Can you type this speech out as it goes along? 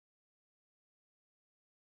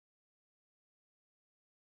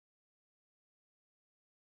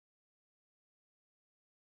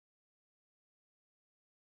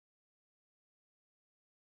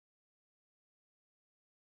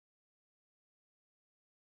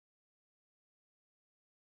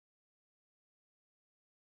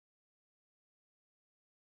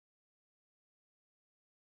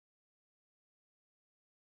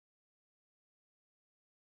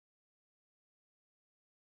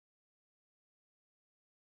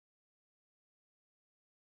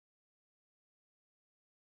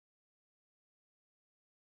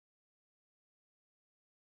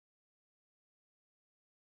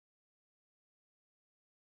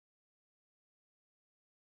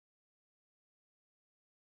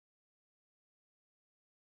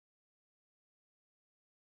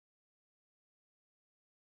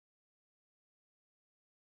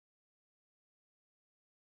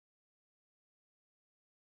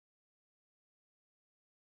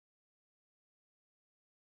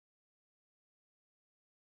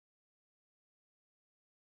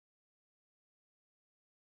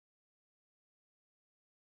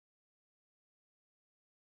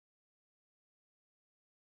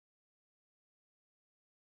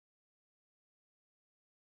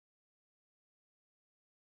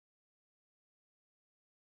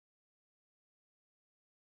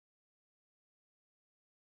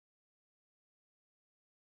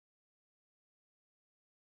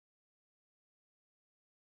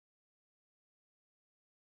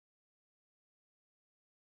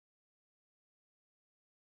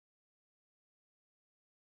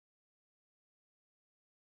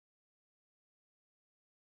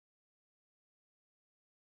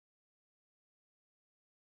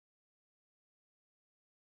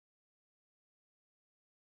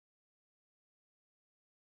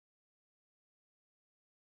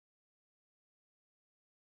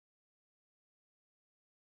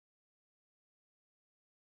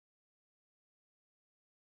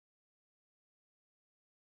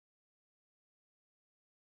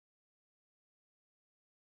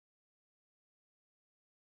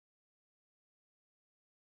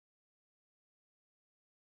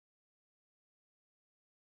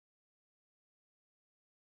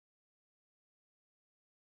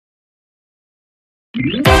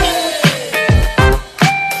And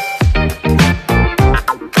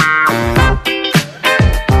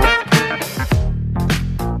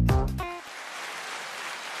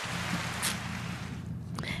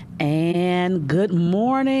good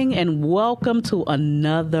morning and welcome to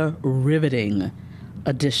another riveting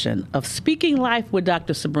edition of Speaking Life with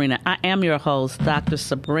Dr. Sabrina. I am your host, Dr.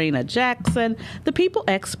 Sabrina Jackson, the people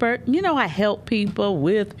expert. You know, I help people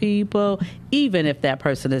with people, even if that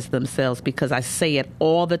person is themselves, because I say it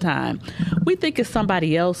all the time. We think it's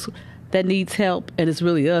somebody else that needs help, and it's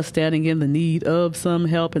really us standing in the need of some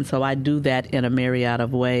help. And so I do that in a myriad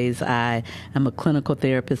of ways. I am a clinical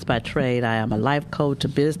therapist by trade. I am a life coach, a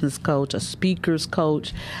business coach, a speaker's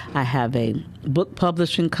coach. I have a book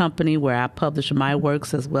publishing company where I publish my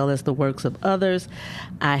works as well as the works of others.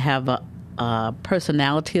 I have a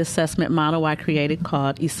personality assessment model I created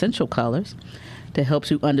called Essential Colors that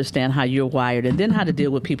helps you understand how you're wired and then how to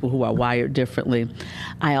deal with people who are wired differently.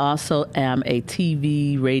 I also am a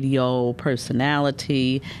TV, radio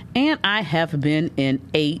personality, and I have been in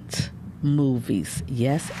 8 movies.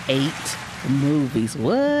 Yes, 8 movies.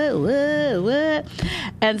 What?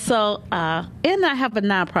 And so, and I have a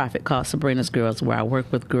nonprofit called Sabrina's Girls where I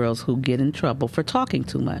work with girls who get in trouble for talking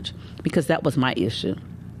too much, because that was my issue.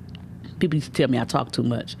 People used to tell me I talk too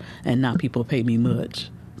much, and now people pay me much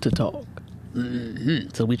to talk. Mm-hmm.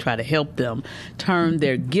 So we try to help them turn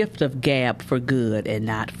their gift of gab for good and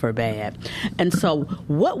not for bad. And so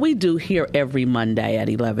what we do here every Monday at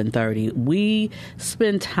 11:30, we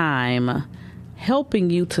spend time helping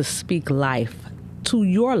you to speak life to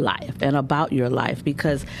your life and about your life,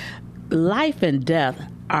 because life and death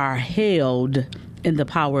are held in the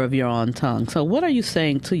power of your own tongue. So what are you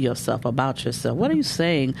saying to yourself about yourself? What are you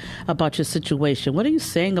saying about your situation? What are you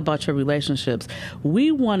saying about your relationships?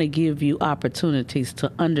 We want to give you opportunities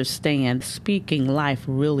to understand speaking life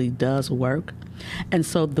really does work. And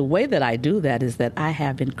so the way that I do that is that I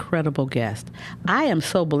have incredible guests. I am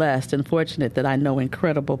so blessed and fortunate that I know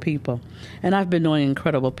incredible people. And I've been knowing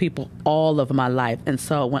incredible people all of my life. And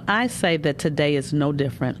so when I say that today is no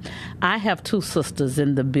different, I have 2 sisters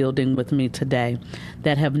in the building with me today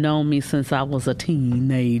that have known me since I was a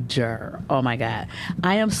teenager. Oh, my God.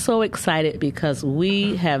 I am so excited because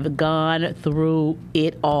we have gone through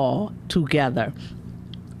it all together.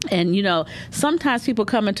 And, you know, sometimes people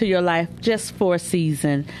come into your life just for a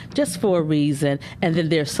season, just for a reason. And then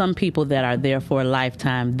there's some people that are there for a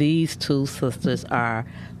lifetime. These 2 sisters are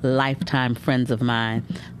lifetime friends of mine,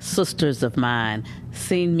 sisters of mine,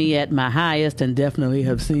 seen me at my highest and definitely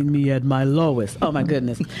have seen me at my lowest. Oh, my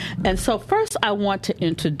goodness. And so first I want to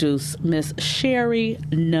introduce Miss Sherry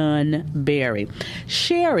Nunn Berry.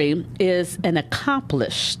 Sherry is an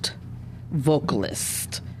accomplished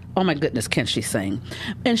vocalist. Oh, my goodness, can she sing?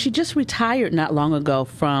 And she just retired not long ago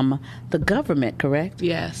from the government, correct?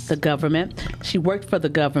 Yes. The government. She worked for the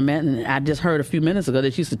government, and I just heard a few minutes ago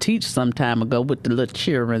that she used to teach some time ago with the little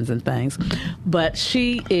children and things. But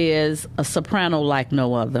she is a soprano like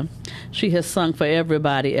no other. She has sung for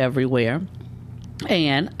everybody everywhere.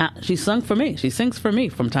 And she sung for me. She sings for me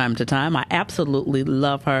from time to time. I absolutely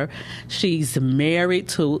love her. She's married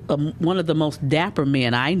to one of the most dapper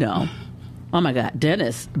men I know. Oh, my God.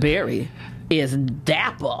 Dennis Berry is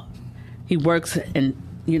dapper. He works in,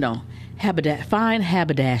 you know, fine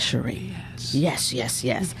haberdashery. Yes.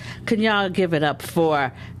 Can y'all give it up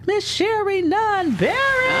for Miss Sherry Nunn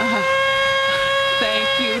Berry?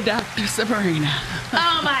 Thank you, Dr. Sabrina.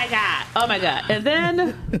 Oh, my God. And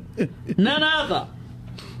then none other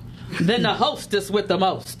than the hostess with the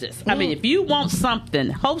mostest. I mean, if you want something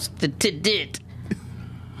hosted it,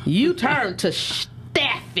 you turn to Staffy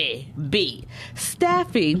B.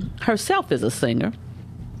 Staffy herself is a singer,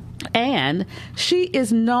 and she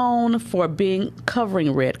is known for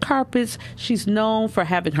covering red carpets. She's known for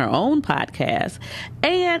having her own podcast,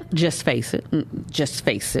 and just face it,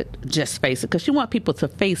 because she wants people to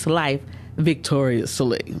face life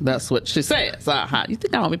victoriously. That's what she says. You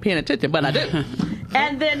think I don't be paying attention, but I do.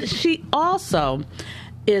 And then she also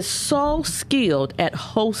is so skilled at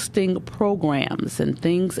hosting programs and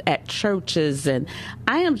things at churches. And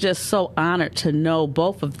I am just so honored to know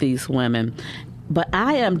both of these women. But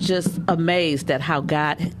I am just amazed at how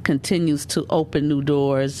God continues to open new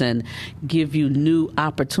doors and give you new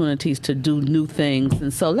opportunities to do new things.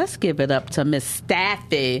 And so let's give it up to Miss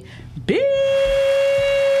Staffy B.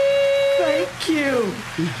 Thank you.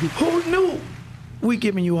 Who knew we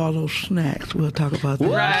giving you all those snacks? We'll talk about that.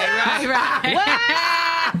 Right.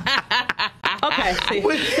 Okay, Okay.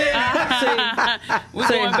 We're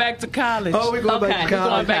going back to college. Oh, we're going back to college. We're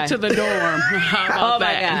going back to the dorm. How about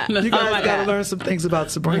that? God. You guys got to learn some things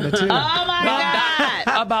about Sabrina, too. Oh, my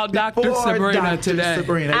God. About Dr. Or Sabrina Dr. today.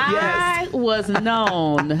 Sabrina, I yes. was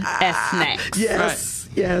known as Snacks. Yes,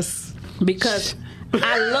 yes. Because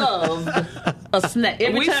I loved a snack.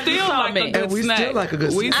 Every We time you still saw like me. a good And we snack. still like a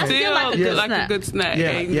good We snack. still like a good like snack. a good snack. Yeah,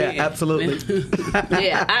 Amen. yeah, absolutely.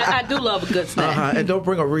 Yeah, I do love a good snack. And don't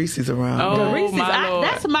bring a Reese's around. Oh, Reese's, my Lord.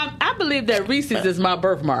 I believe that Reese's is my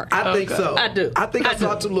birthmark. I think so. I do. I think I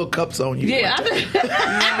saw 2 little cups on you. Yeah,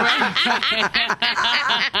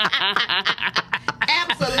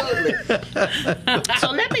 absolutely.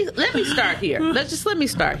 So let me start here. Let me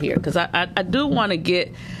start here because I do want to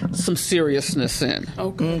get some seriousness in.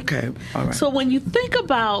 Okay, all right. So when you think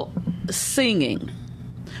about singing,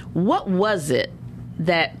 what was it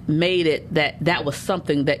that made it that was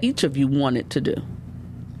something that each of you wanted to do?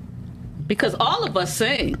 Because all of us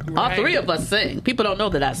sing. All Right. 3 of us sing. People don't know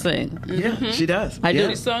that I sing. Yeah, she does. I do.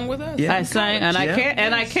 She sung with us. Yeah. I sing and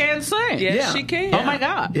Yeah. I can sing. Yes, Yeah. she can. Oh my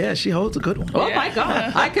God. Yeah, she holds a good one. Oh my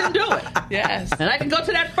God. I can do it. Yes. And I can go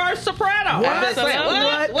to that first soprano. What? I'm just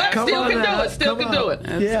saying, what? Come Still on can now. do it. Still Come can do on.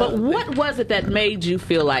 it. Yeah. But what was it that made you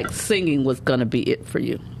feel like singing was going to be it for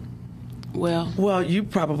you? Well, you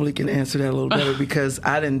probably can answer that a little better because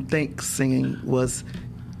I didn't think singing was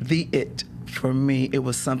the it for me. It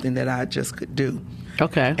was something that I just could do.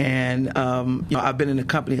 Okay. And, I've been in the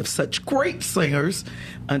company of such great singers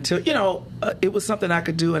until, it was something I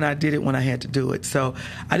could do, and I did it when I had to do it. So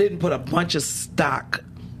I didn't put a bunch of stock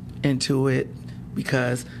into it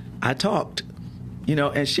because I talked.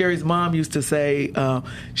 And Sherry's mom used to say,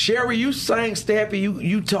 Sherry, you sang, Staffy,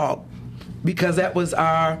 you talk. Because that was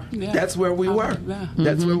that's where we were. Yeah.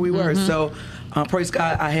 That's where we were. So, praise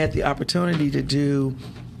God, I had the opportunity to do,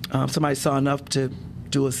 somebody saw enough to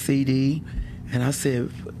do a CD. And I said,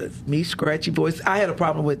 me, scratchy voice. I had a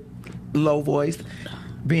problem with low voice,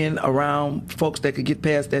 being around folks that could get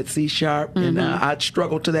past that C sharp. And I'd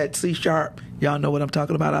struggle to that C sharp. Y'all know what I'm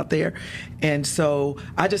talking about out there. And so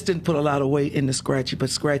I just didn't put a lot of weight into scratchy,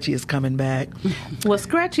 but scratchy is coming back. Well,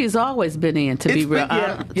 scratchy has always been in, to be real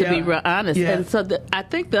honest. Yeah. And so I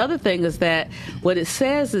think the other thing is that what it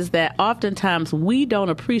says is that oftentimes we don't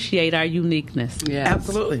appreciate our uniqueness. Yes.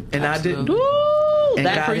 Absolutely. And Absolutely. I didn't. Ooh, And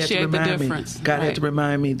that God appreciate had to the remind difference. Me. God Right. had to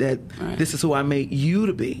remind me that this is who I made you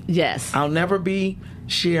to be. yes. I'll never be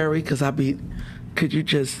Sherry because I'll be. Could you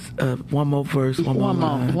just one more verse, one more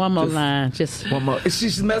line? Just One more.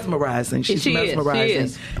 She's mesmerizing. She's She is. mesmerizing. She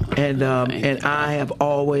is. And I have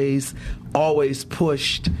always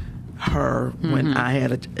pushed her when I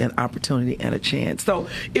had an opportunity and a chance. So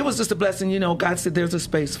it was just a blessing. God said, "There's a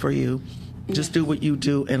space for you. Just do what you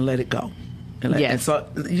do and let it go." And so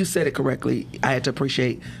you said it correctly. I had to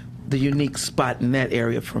appreciate the unique spot in that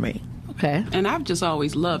area for me. okay. And I've just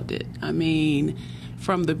always loved it. I mean,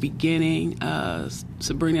 from the beginning,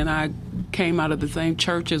 Sabrina and I came out of the same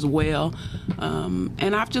church as well.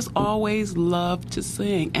 And I've just always loved to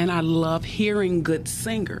sing. And I love hearing good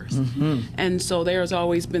singers. And so there's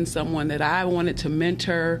always been someone that I wanted to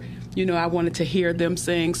mentor. I wanted to hear them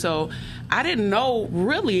sing. So I didn't know,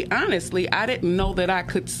 really, honestly, I didn't know that I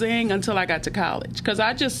could sing until I got to college because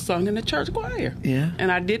I just sung in the church choir. Yeah. And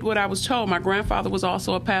I did what I was told. My grandfather was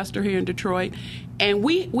also a pastor here in Detroit. And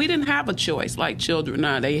we didn't have a choice like children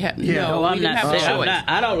now. They had Yeah. no, we didn't have a choice.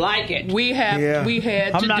 I don't like it. We had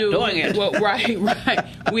I'm to not do doing it. right.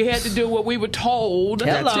 We had to do what we were told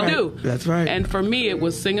That's to right. do. That's right. And for me, it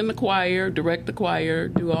was sing in the choir, direct the choir,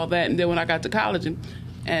 do all that. And then when I got to college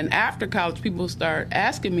and after college, people start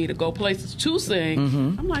asking me to go places to sing.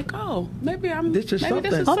 I'm like, oh, maybe This is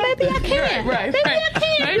something. Oh, maybe I can. Right. Maybe I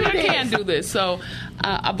can Maybe do I can this. do this. So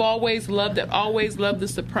I've always loved it. Always loved the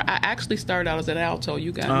surprise. I actually started out as an alto.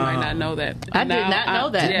 You guys might not know that. I did not know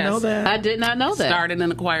that. Yes. Know that. I did not know that. Started in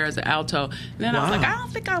the choir as an alto. And then I was Wow. like, I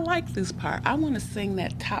don't think I like this part. I want to sing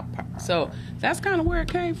that top part. So that's kind of where it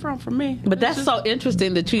came from for me. But that's so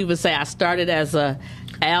interesting that you even say I started as a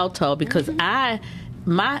alto because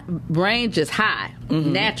my range is high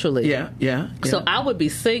naturally. Yeah. So I would be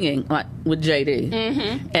singing like with JD,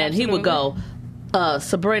 and he would go,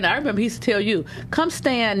 Sabrina. I remember he used to tell you, come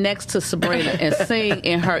stand next to Sabrina and sing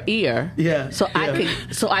in her ear. Yeah, So yeah.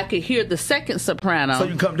 I could hear the second soprano. So you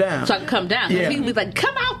can come down. So I could come down. Yeah. He'd be like,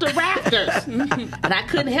 come out the rafters, and I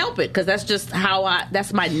couldn't help it because that's just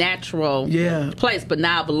that's my natural place. But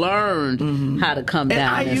now I've learned how to come And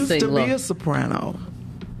down I and used sing to low. be a soprano.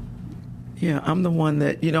 Yeah, I'm the one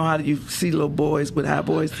that, how you see little boys with high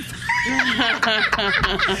voices?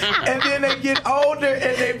 And then they get older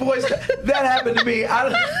and their voice, that happened to me.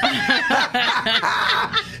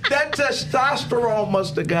 that testosterone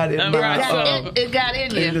must have got in It got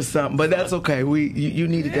in you. into something, but that's okay. You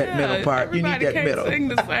needed that middle part. You need that can't middle. Sing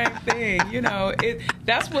the same thing, you know.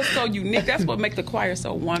 That's what's so unique. That's what makes the choir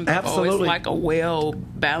so wonderful. Absolutely. It's like a well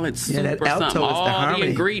balanced soup that or alto something. is the All the harmony.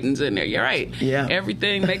 ingredients in there. You're right. Yeah.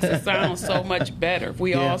 Everything makes it sound so much better. If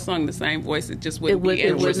we all sung the same voice, it just wouldn't be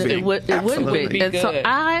It interesting. wouldn't Absolutely. be. And so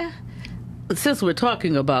since we're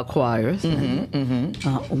talking about choirs,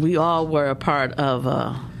 we all were a part of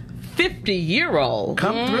a 50-year-old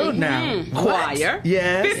Come through now. choir.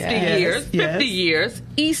 Yes. 50 years.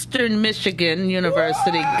 Eastern Michigan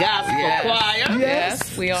University Gospel Choir.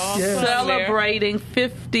 Yes. We all sung there. Celebrating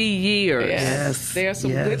 50 years. Yes. There's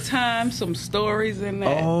some good times, some stories in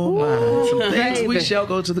there. Oh my! Some things we baby. shall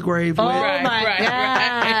go to the grave Oh with. my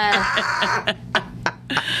God.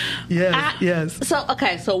 Yes.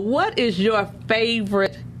 So what is your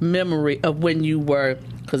favorite memory of when you were,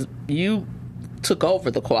 because you took over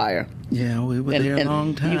the choir. Yeah, we were there a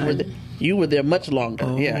long time. You were there much longer.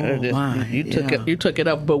 Oh, My. You took yeah. it. You took it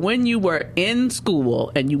up. But when you were in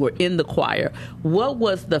school and you were in the choir, what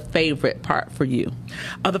was the favorite part for you?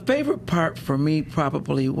 The favorite part for me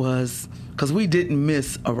probably was because we didn't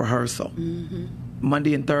miss a rehearsal. Mm-hmm.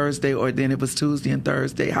 Monday and Thursday, or then it was Tuesday and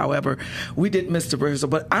Thursday. However, we didn't miss the rehearsal.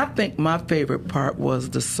 But I think my favorite part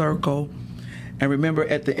was the circle. And remember,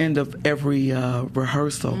 at the end of every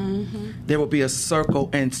rehearsal, there would be a circle,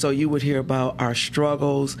 and so you would hear about our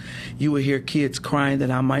struggles. You would hear kids crying that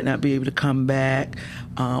I might not be able to come back,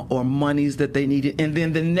 or monies that they needed. And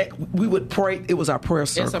then we would pray. It was our prayer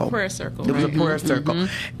circle. It's a prayer circle. It was a prayer circle.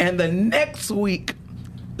 And the next week,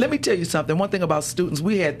 let me tell you something. One thing about students,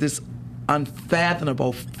 we had this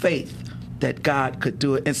unfathomable faith that God could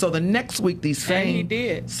do it. And so the next week, these same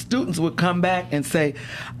students would come back and say,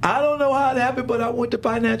 I don't know how it happened, but I went to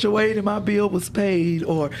financial aid and my bill was paid,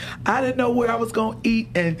 or I didn't know where I was going to eat,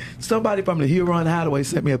 and somebody from the Huron Hideaway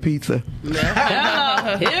sent me a pizza. Huron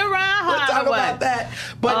Hideaway. We'll talk about that.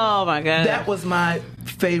 But oh my God, that was my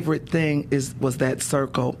favorite thing was that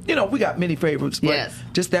circle. You know, we got many favorites, but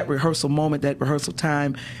just that rehearsal moment, that rehearsal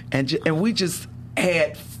time, and we just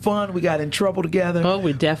had fun. We got in trouble together. Oh,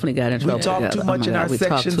 we definitely got in trouble. We talked too much in our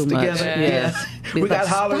sections together. Yes. We got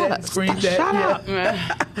hollered at and screamed at. Shut up.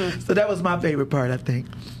 So that was my favorite part, I think.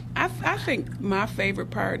 I think my favorite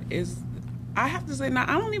part is, I have to say, now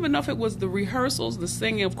I don't even know if it was the rehearsals, the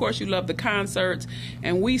singing. Of course, you love the concerts,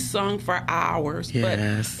 and we sung for hours.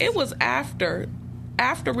 Yes. But it was after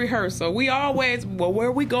rehearsal, we always, well, where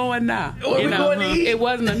are we going now? Where we going to eat? It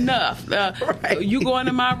wasn't enough. Right. You going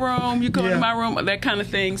to my room, you going to my room, that kind of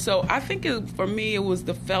thing. So I think for me, it was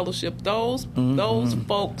the fellowship. Those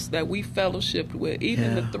folks that we fellowshiped with,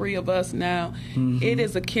 even the three of us now, it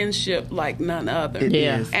is a kinship like none other. It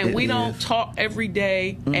is. And we don't is. talk every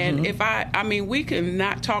day. And if I mean, we can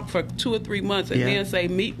not talk for 2 or 3 months and then say,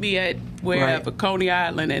 meet me at wherever, Coney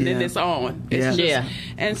Island, and then it's on. It's just,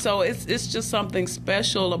 and so it's just something special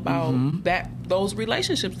about those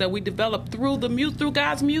relationships that we developed through through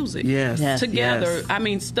God's music. Together. Yes. I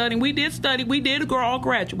mean, studying. We did all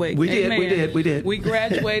graduate. We did. We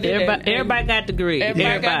graduated. Everybody got degrees.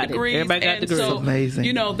 Everybody got degrees. So, amazing.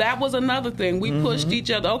 You know, that was another thing. We pushed each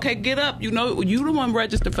other. Okay, get up. You know, you the one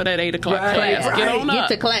registered for that 8 o'clock class. Right. Get on up. Get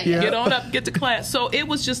to class. Get on up. Get to class. So it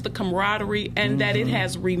was just the camaraderie, and that it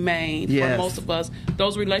has remained for most of us.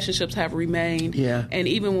 Those relationships have remained. Yeah. And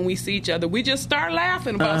even when we see each other, we just start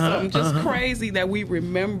laughing about something just crazy that we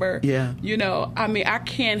remember. Yeah. You know, I mean, I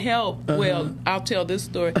can't help. Well, I'll tell this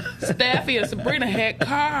story. Staffy and Sabrina had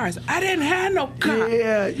cars. I didn't have no car.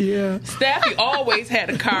 Yeah. Staffy always had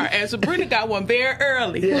a car, and Sabrina got one very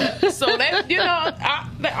early. So they, you know,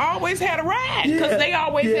 they always had a ride because they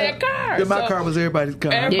always had cars. Yeah, my car was everybody's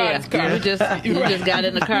car. Everybody's car. You just got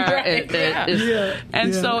in the car.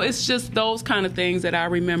 And so it's just those kind of things that I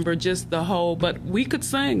remember, just the whole, but we could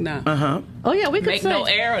sing now. Oh yeah, we could Make sing. no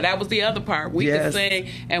error. That was the other part. We could sing.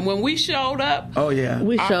 And when we showed up,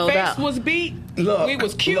 we our showed face up. was beat. Look, we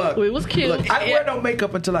was cute. look, We was cute. Look, I didn't wear no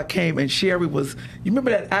makeup until I came, and Sherry was. You remember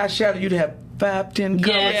that eyeshadow you'd have 5, 10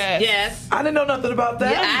 colors? Yes. I didn't know nothing about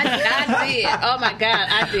that. Yeah, I did. Oh my God,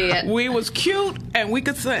 I did. We was cute and we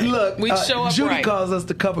could sing. Look, we show up Judy right. calls us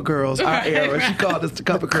the cover girls. Our era, she called us the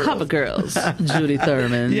cover girls. Cover girls. Judy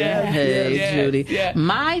Thurman. Hey, Judy. Yeah.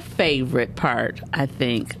 My favorite part, I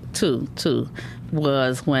think, too,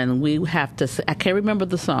 was when we have to. I can't remember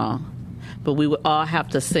the song, but we would all have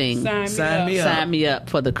to sing Sign me up. Sign Me Up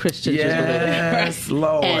for the Christian Jubilee. Yes,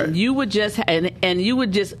 Lord. And you would just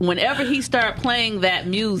whenever he started playing that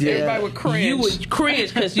music, everybody would cringe. You would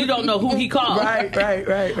cringe because you don't know who he called. Right.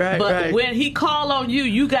 But when he called on you,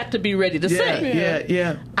 you got to be ready to sing.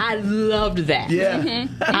 Yeah. I loved that. Yeah.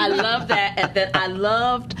 I loved that, and then I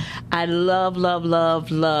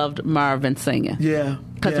loved Marvin singing. Yeah.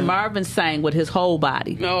 Because Marvin sang with his whole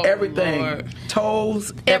body. Oh, everything. Lord.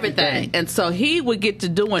 Toes, everything. And so he would get to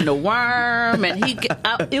doing the worm, and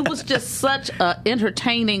it was just such an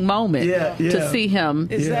entertaining moment to see him.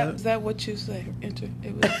 Is that what you say?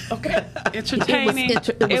 Okay. Entertaining.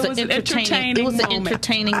 It was an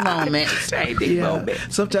entertaining moment.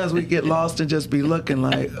 Sometimes we get lost and just be looking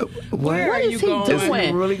like, where are you going? Is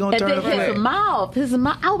he really going to turn and then his mouth,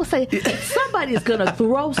 I would say, somebody's going to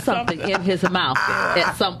throw something in his mouth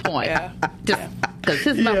at some point. Just because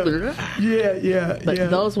his mouth was... But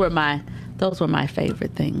those were my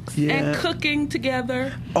favorite things. And cooking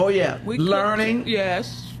together. Oh, yeah. Learning.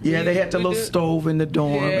 Yes. Yeah, they had the little stove in the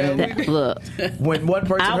dorm. Look, when one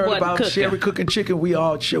person heard about Sherry cooking chicken, we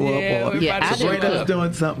all show up. Sabrina's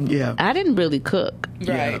doing something. Yeah, I didn't really cook.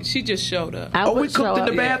 Right, she just showed up. We cooked in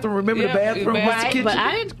the bathroom. Remember the bathroom was the kitchen? But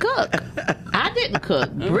I didn't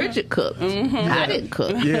cook. Bridget cooked. I didn't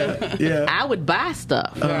cook. Yeah. I would buy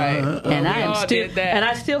stuff. Right, and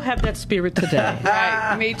I still have that spirit today.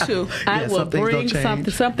 Right, me too. I will bring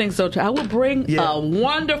something. I will bring a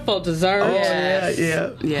wonderful dessert. Oh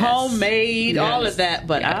yeah. Homemade, all of that,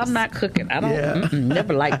 but I'm not cooking. I don't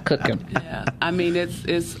never like cooking. Yeah, I mean it's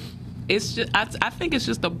just I think it's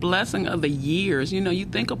just a blessing of the years. You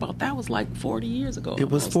think about that was like 40 years ago. It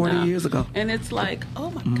was 40 years ago, and it's like, oh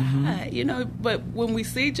my God, But when we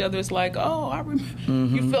see each other, it's like, oh, I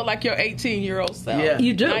remember. You feel like your 18-year-old self. Yeah,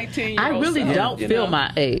 you do. 19-year-old I really self, don't feel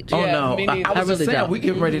my age. Oh no, I was really saying don't. we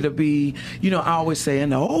getting ready to be. I always say,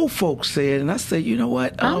 and the old folks said, and I say, you know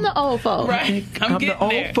what? I'm the old folk. Right, I'm the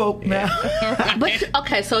old folk now. Right. But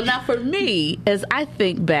okay, so now for me, as I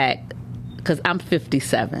think back, because I'm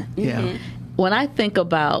 57. Yeah. When I think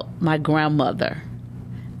about my grandmother,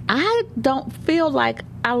 I don't feel like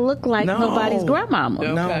I look like nobody's grandmama.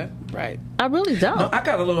 Okay. No. Right. I really don't. No, I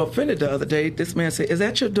got a little offended the other day. This man said, "Is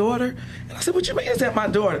that your daughter?" And I said, "What you mean? Is that my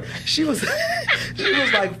daughter?" She was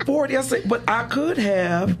like 40. I said, "But I could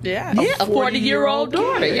have a 40-year-old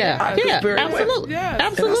daughter." Yeah, absolutely. Absolutely. And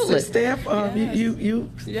I said, "Steph, you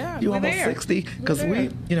almost 60 because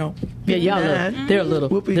y'all they're a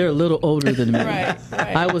little older than me. Right.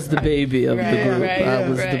 I was the baby of the group. I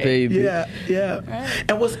was the baby. Yeah. Right.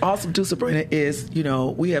 And what's awesome too, Sabrina, is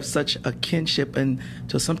we have such a kinship, and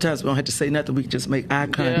so sometimes we don't have to say nothing. We can just make eye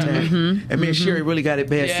contact. And me and Sherry really got it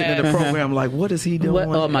bad sitting in the program. Like, what is he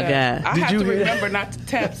doing? Oh my God! I have to remember not to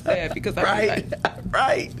tap Steph because right.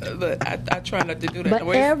 But I try not to do that.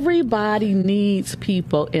 But everybody needs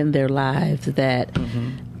people in their lives that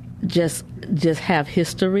just have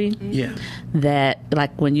history. Yeah. That,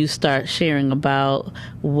 like, when you start sharing about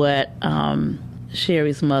what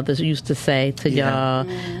Sherry's mother used to say to y'all,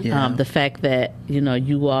 the fact that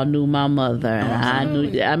you all knew my mother and I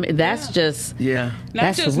knew. I mean, that's just not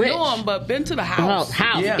that's just rich. knew them, but been to the house.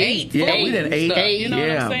 Ate. We didn't eat. You know what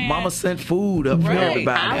I'm saying? Mama sent food up for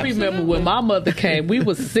everybody. I remember when my mother came, we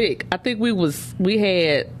was sick. I think we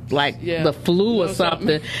had like the flu or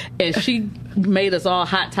something, and she made us all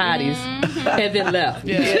hot toddies and then left.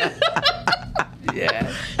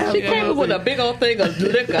 She came with a big old thing of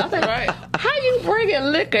liquor. I said, how you bringing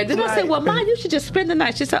liquor? Then I said, well, Mom, you should just spend the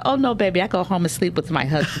night. She said, oh, no, baby, I go home and sleep with my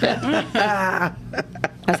husband.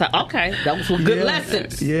 I said, okay, those were good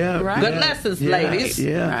lessons. Yeah. Good lessons, ladies.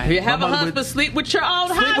 Yeah. If you have a husband, sleep with your own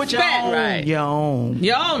husband. With your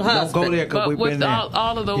own husband. Don't go there because we've been there.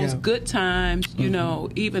 All of those good times,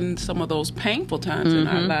 even some of those painful times in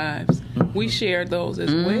our lives, we shared those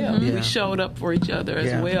as well. We showed up for each other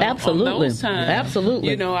as well. Absolutely. On those times.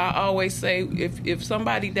 Absolutely. I always say, if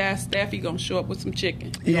somebody dies, Staffy gonna show up with some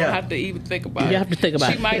chicken. You don't have to even think about it. You have to think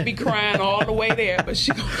about it. She might be crying all the way there, but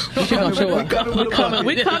she gonna show up.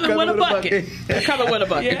 We coming with a bucket. We coming with a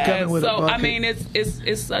bucket. I mean,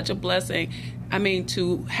 it's such a blessing. I mean,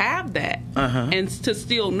 to have that and to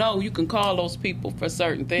still know you can call those people for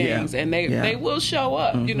certain things and they will show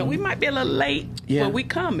up. We might be a little late, but we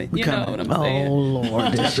coming. You know what I'm saying? Oh,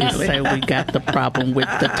 Lord. Did she say we got the problem with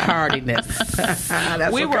the tardiness?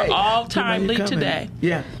 We were all timely today.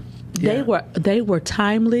 Yeah. They were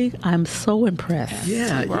timely. I'm so impressed.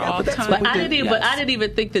 Yeah, but I didn't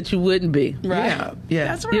even think that you wouldn't be. Right. Yeah.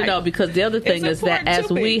 That's right. Because the other thing is that as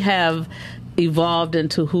we have evolved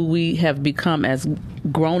into who we have become as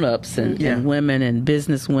grown-ups and women and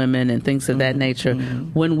business women and things of that nature.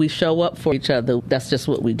 When we show up for each other, that's just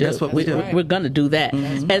what we do. That's what we do. We're going to do that.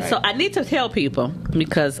 And so I need to tell people,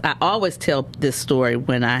 because I always tell this story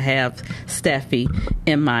when I have Staffy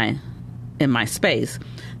in my space.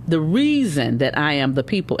 The reason that I am the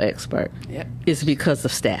people expert is because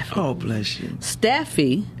of Staffy. Oh, bless you.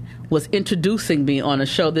 Staffy was introducing me on a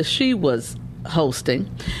show that she was hosting,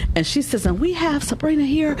 and she says, and we have Sabrina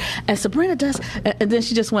here, and Sabrina does, and then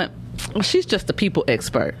she just went, well, she's just a people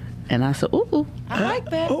expert. And I said, ooh, I like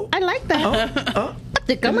that. I like that. I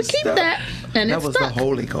think I'm going to keep that. And that it was stuck. The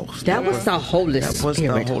Holy Ghost. That was the Holy Spirit. That was the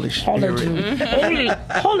Holy Spirit.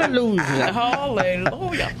 Hallelujah.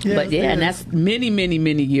 Hallelujah. But and that's many, many,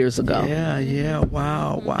 many years ago. Yeah.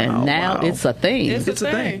 Wow. And now it's a thing. It's a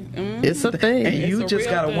thing. It's a thing. And you It's just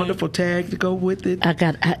got thing. a wonderful tag to go with it.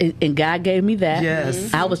 And God gave me that.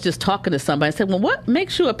 Yes. I was just talking to somebody and said, well, what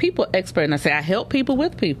makes you a people expert? And I say, I help people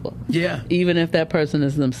with people. Yeah. Even if that person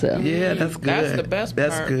is themselves. Yeah, that's good. That's the best part.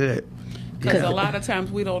 That's good. Because a lot of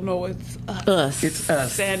times we don't know it's Us. It's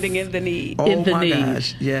us. standing in the need. Oh in the my need.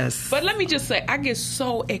 gosh, yes. But let me just say, I get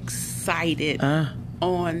so excited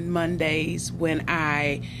on Mondays when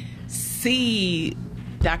I see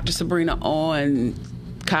Dr. Sabrina on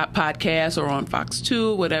podcast or on Fox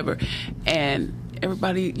 2, whatever, and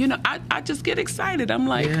everybody, I just get excited. I'm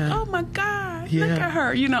like, oh my God, look at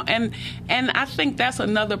her, and I think that's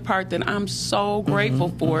another part that I'm so grateful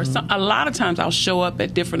for. So, a lot of times I'll show up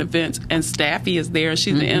at different events and Staffy is there and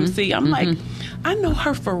she's the MC. I'm like, I know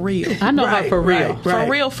her for real. I know her for real. Right.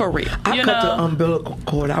 For real. I cut the umbilical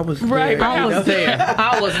cord. I was Right, there.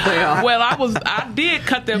 I was there. Well, I did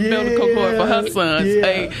cut the umbilical cord for her sons. Yeah.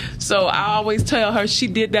 Hey, so I always tell her she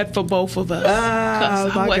did that for both of us.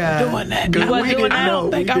 Because I wasn't doing that. Because we didn't I don't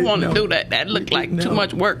know. think We I didn't want to know. do that. That looked like too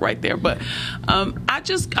much work right there. But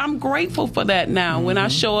I'm grateful for that now. When I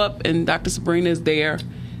show up and Dr. Sabrina is there,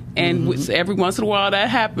 and every once in a while that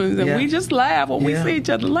happens, and we just laugh when we see each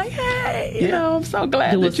other. Like, hey, I'm so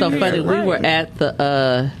glad. It was that so you're funny. here. We were at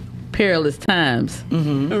the Perilous Times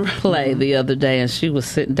play the other day, and she was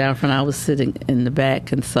sitting down front. I was sitting in the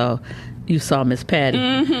back, and so you saw Miss Patty.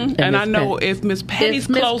 And I know if Miss Patty's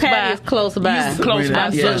close by, is close by. close by.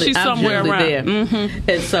 Yeah. So she's somewhere usually around. there.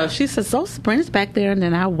 And so she says, "Oh, Sabrina's back there," and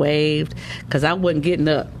then I waved because I wasn't getting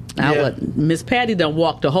up. Miss Patty done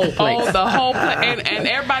walked the whole place. Oh, the whole place. And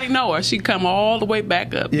everybody know her. She come all the way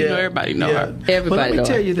back up. Everybody know her. Everybody But let me know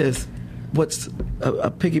tell her. you this. What's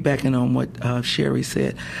piggybacking on what Sherry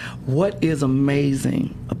said, what is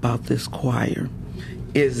amazing about this choir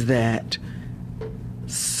is that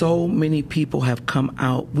so many people have come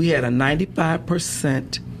out. We had a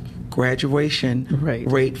 95% graduation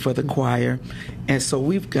rate for the choir. And so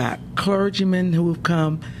we've got clergymen who have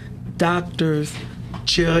come, doctors,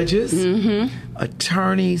 judges,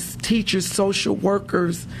 attorneys, teachers, social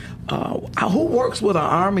workers, who works with an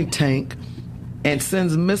army tank and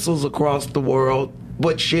sends missiles across the world.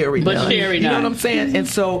 But Sherry does. You know what I'm saying? And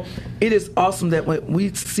so it is awesome that when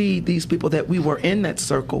we see these people that we were in that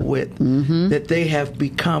circle with, that they have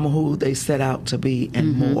become who they set out to be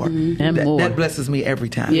and more. That blesses me every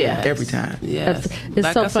time. Yes. Every time. Yes. It's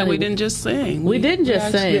like so I said, funny. we didn't just sing. We didn't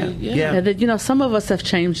just sing. Yeah. And that, some of us have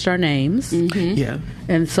changed our names. Yeah.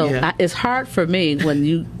 And so it's hard for me when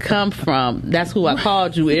you come from, that's who I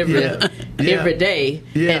called you every day,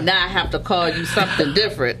 and now I have to call you something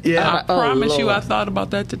different. Yeah. I promise you, I thought about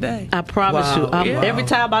that today. I promise you. Every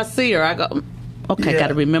time I see her, I go, okay, got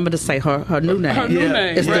to remember to say her new name. Her new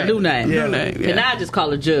name. It's the new name. Yeah. New name. And I just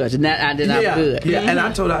call her Judge, and then I'm good. Yeah. And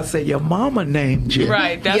I told her, I said, your mama named you.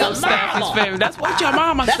 Right. That's Your what Staffy's mama. favorite. That's what your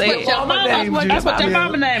mama That's said. what your mama named you. That's what your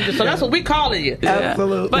mama named you. So that's what we calling you.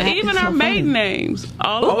 Absolutely. But even our maiden names,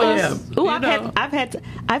 all of us. Ooh,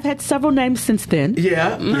 I've had several names since then.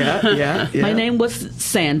 Yeah. My name was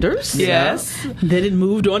Sanders. Yes. Then it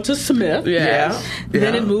moved on to Smith. Yes.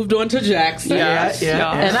 Then it moved on to Jackson.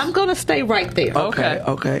 Yeah. And I'm going to stay right there.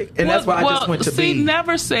 Okay. And that's why I just went to be.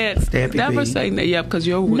 Never said, Staffy say, because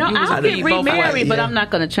you No, was I'll B get both remarried, ways. but I'm not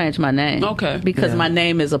going to change my name. Okay. Because my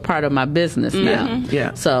name is a part of my business now.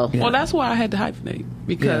 Yeah. So. Well, that's why I had to hyphenate,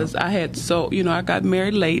 because I had I got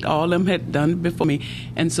married late. All of them had done it before me,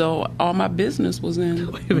 and so all my business was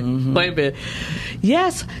in. Wait a minute.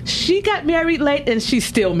 Yes, she got married late, and she's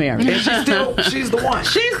still married. And she's the one.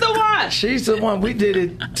 She's the one. She's the one. We did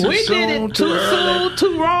it too soon, too soon,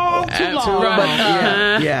 too wrong, too long. Too wrong. But,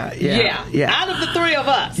 Yeah. Out of the three of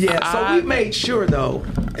us. Yeah, so we made sure, though,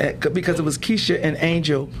 because it was Keisha and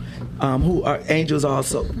Angel, who are Angel's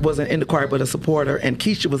also wasn't in the choir but a supporter, and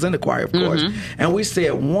Keisha was in the choir, of course. And we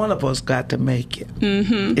said one of us got to make it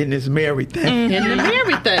in this Mary thing. In the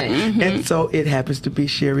Mary thing. And so it happens to be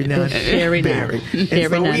Sherry now. Sherry now. And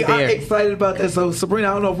so we are excited about that. So Sabrina,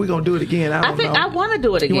 I don't know if we're gonna do it again. I think I want to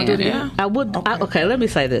do it again. You want to do it again? I would. Okay, let me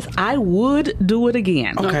say this. I would do it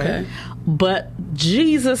again. Okay. But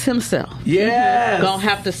Jesus himself, yes, gonna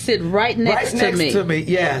have to sit right next to me,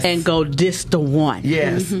 yes, and go this the one,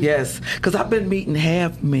 yes, yes. Because I've been meeting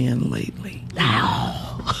half men lately.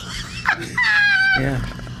 Yeah.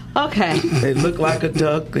 Okay. They look like a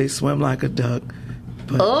duck. They swim like a duck.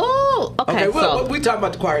 But, okay. Well, we talking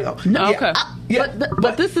about the choir though. No, okay.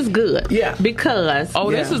 But this is good. Yeah. Because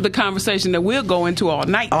this is the conversation that we'll go into all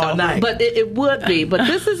night. All though. night. But it would be. But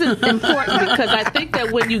this is important because I think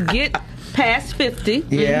that when you get past 50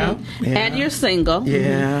 and you're single,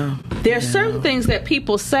 there are certain things that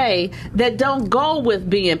people say that don't go with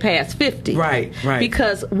being past 50. Right.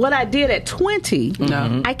 Because what I did at 20,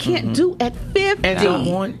 I can't do at 50. And don't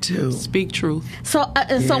want to. Speak truth. So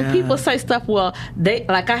so people say stuff, well, they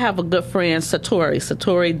like I have a good friend, Satori.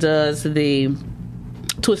 Satori does the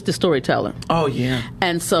Twisted Storyteller. Oh, yeah.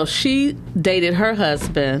 And so she dated her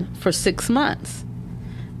husband for 6 months.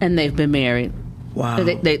 And they've been married. Wow.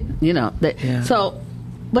 So,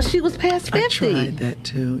 but she was past 50. I tried that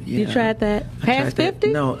too. Yeah. You tried that? Past 50?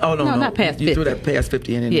 No. Oh, no, not past 50. You threw that past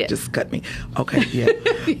 50 and then it just cut me. Okay, yeah.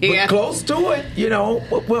 But close to it,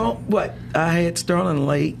 Well, what? I had Sterling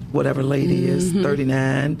late, whatever late he is,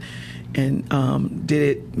 39,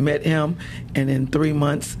 and met him, and in 3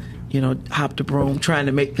 months, hopped the broom, trying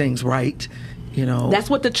to make things right. That's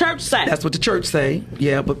what the church say. That's what the church say.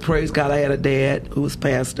 Yeah, but praise God, I had a dad who was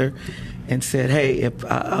pastor and said, hey, if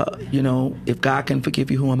God can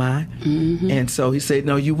forgive you, who am I? And so he said,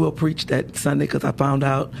 no, you will preach that Sunday, because I found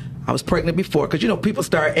out I was pregnant before. Because, people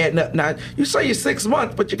start adding up. Now, you say you're 6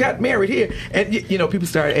 months, but you got married here. And, people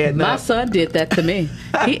started adding up. My son did that to me.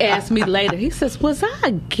 He asked me later. He says, was I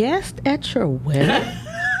a guest at your wedding?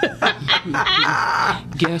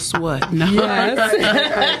 Guess what? No.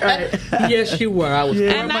 Yes. Yes, you were. I was.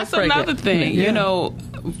 And that's another thing,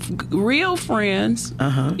 real friends,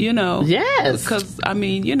 Yes. Because,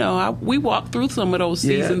 we walked through some of those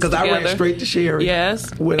seasons because I ran straight to Sherry.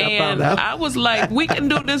 Yes. When I found out. I was like, we can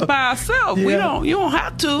do this by ourselves. You don't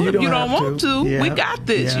have to if you don't want to. Yeah. We got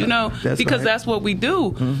this, That's because right. that's what we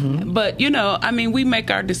do. But, we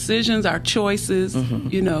make our decisions, our choices,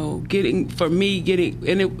 and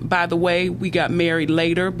by the way, we got married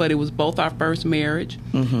later, but it was both our first marriage.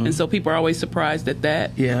 And so people are always surprised at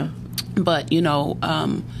that. Yeah. But,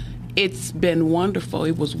 it's been wonderful.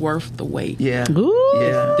 It was worth the wait. Yeah. Ooh.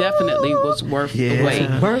 Yeah. Definitely was worth the wait.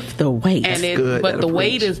 Worth the wait. And good. But the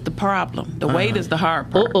wait is the problem. The wait is the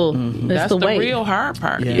hard part. That's the wait. real hard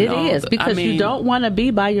part. Yeah. It is, because you don't want to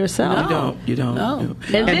be by yourself. You don't. No.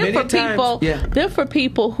 And then for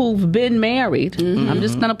people who've been married, I'm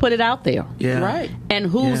just going to put it out there. Yeah. Right. And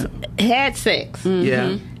who's had sex.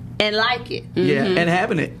 Yeah. And like it. Yeah. And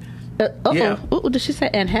having it. Yeah. Ooh, did she say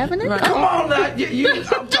and having it? Right. Come on now.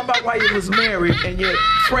 I'm talking about why you was married and your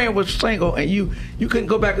friend was single, and you couldn't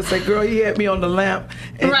go back and say, girl, he had me on the lamp.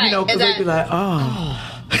 And, because they'd be like,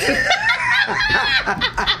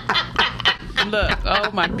 Look, oh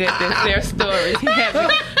my goodness, their stories. He had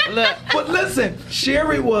me, look. But listen,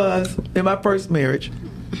 Sherry was, in my first marriage,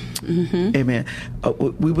 amen,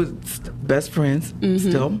 we were best friends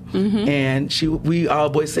still, and we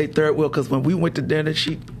always say third wheel, because when we went to dinner,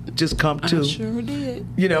 she just come to. I sure did.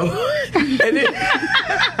 And then,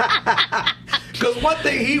 because one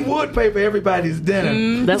thing, he would pay for everybody's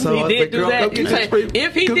dinner. That's so what he did. Girl,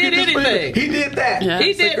 If he did anything, he did that. Yeah.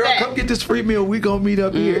 He did girl, that. come get this free meal. We gonna meet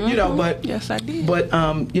up here. But yes, I did. But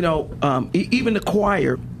even the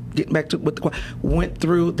choir, getting back to what the choir went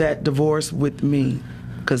through that divorce with me,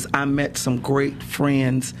 because I met some great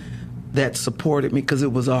friends that supported me, because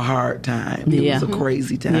it was a hard time. It was a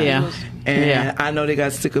crazy time. Yeah. And I know they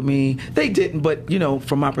got sick of me. They didn't, but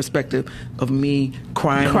from my perspective of me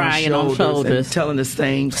crying on shoulders and telling the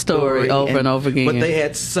same story over and over again. But they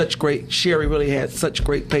had Sherry really had such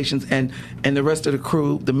great patience, and the rest of the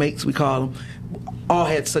crew, the mates we call them, all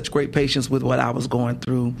had such great patience with what I was going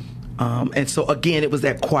through. And so again, it was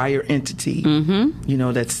that choir entity,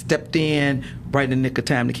 that stepped in right in the nick of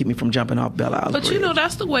time to keep me from jumping off Belle Isle But Bridge.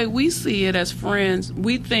 that's the way we see it as friends.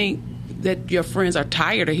 We think that your friends are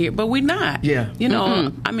tired of here, but we're not. Yeah.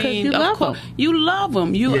 I mean, you love them. You love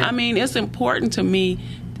them. Yeah. I mean, it's important to me.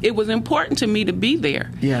 It was important to me to be there.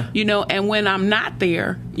 Yeah. And when I'm not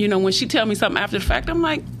there, when she tell me something after the fact, I'm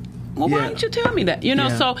like, well, why didn't you tell me that?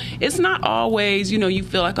 So it's not always, you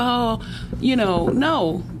feel like,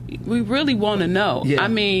 no, we really want to know. Yeah. I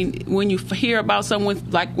mean, when you hear about someone,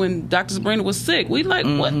 like when Dr. Sabrina was sick, we like,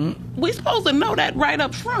 what? We supposed to know that right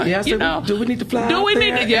up front. Yeah, so do we need to fly Do out we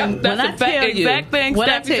there? need to, yeah, that's the exact thing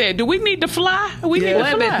Steffi said. Do we need to fly? We need to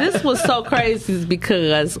fly. This was so crazy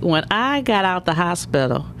because when I got out the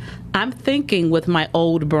hospital, I'm thinking with my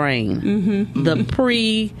old brain, the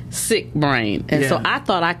pre-sick brain. And so I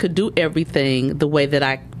thought I could do everything the way that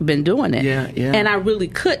I've been doing it. Yeah. And I really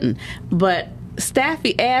couldn't. But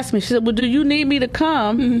Staffy asked me, she said, well, do you need me to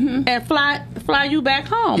come and fly you back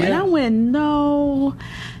home? Yeah. And I went, no.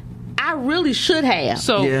 I really should have.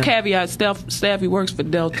 So caveat: Staffy works for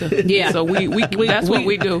Delta. Yeah. So we that's what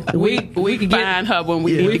we do. We find her when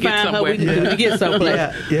we get somewhere. We get someplace.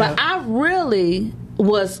 Yeah. But I really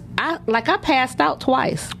was. I passed out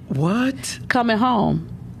twice What? coming home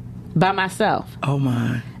by myself, Oh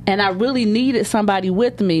my. and I really needed somebody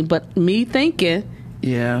with me. But me thinking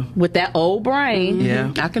Yeah. with that old brain.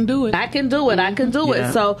 Yeah. I can do it. I can do it. I can do Yeah.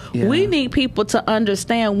 it. So Yeah. we need people to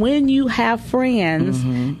understand when you have friends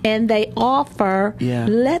and they offer,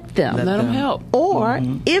 let them. Let them help. Or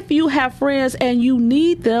if you have friends and you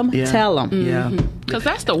need them, tell them. Yeah. Because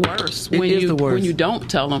that's the worst It when is you the worst. when you don't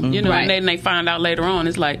tell them, Right. and then they find out later on.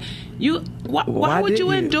 It's like why would did you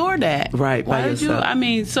you? endure that? Right, by Why did you? yourself. I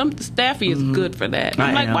mean, some Staffy is good for that. I'm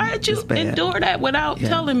I like, am. why did you It's bad. endure that without Yeah.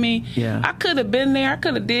 telling me? Yeah. I could have been there. I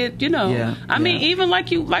could have did. Yeah. I mean, Yeah. even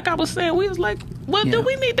like I was saying, we was like, well, Yeah. do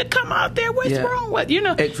we need to come out there? What's Yeah. wrong with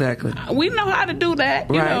Exactly. We know how to do that.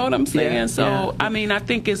 You Right. know what I'm saying? Yeah. So Yeah. I mean, I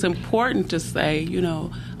think it's important to say,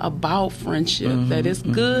 about friendship that it's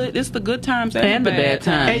good. It's the good times and the bad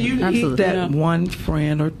times. And you need that one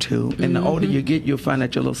friend or two. And the older you get, you'll find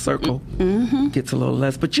that your little circle gets a little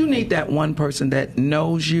less. But you need that one person that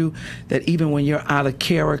knows you, that even when you're out of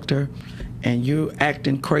character and you're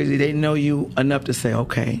acting crazy, they know you enough to say,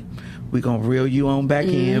 okay, we're going to reel you on back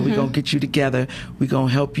in. We're going to get you together. We're going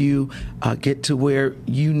to help you get to where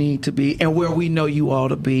you need to be and where we know you ought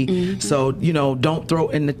to be. So, don't throw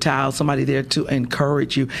in the towel. Somebody there to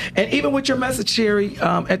encourage you. And even with your message, Sherry,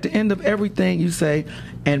 at the end of everything you say,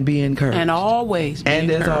 and be encouraged. And always be And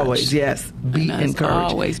encouraged. as always, yes, be encouraged.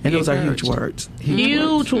 Always be and those encouraged. are huge words.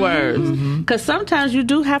 Huge words. Because sometimes you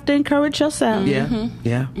do have to encourage yourself.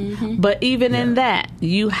 Yeah. But even in that,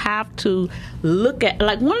 you have to look at,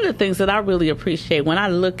 like, one of the things that I really appreciate when I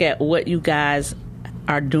look at what you guys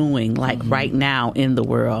are doing, like right now in the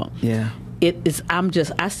world. Yeah. It is.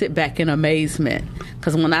 I sit back in amazement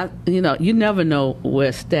because when you never know where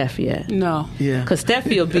Steffi at. No. Yeah. Because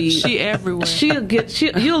Steffi will be. She everywhere.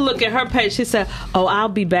 You'll look at her page. She said, "Oh, I'll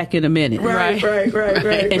be back in a minute." Right.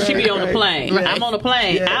 And she be on the plane. Right. I'm on the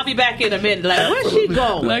plane. Yes. I'll be back in a minute. Like, where's she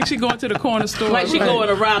going? Like she going to the corner store. Like she going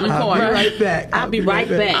around the corner. I'll be right back. I'll be right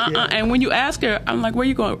back. And when you ask her, I'm like, where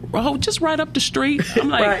you going? Oh, just right up the street. I'm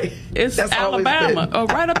like, Right. it's That's always Alabama. been. Oh,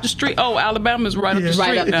 right up the street. Oh, Alabama's right up the street.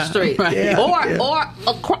 Right up the now. street. Right. Yeah. Or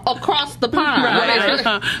across the pond.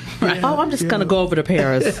 Right. Oh, I'm just going to go over to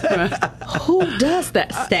Paris. Who does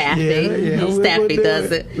that? Staffy. Yeah. We Staffy would do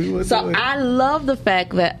does it. it. We would So do it. I love the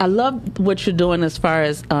fact that I love what you're doing as far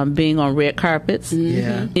as being on red carpets,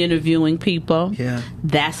 Yeah. interviewing people. Yeah.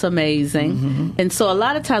 That's amazing. And so a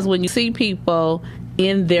lot of times when you see people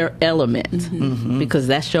in their element, because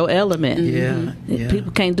that's your element, Yeah.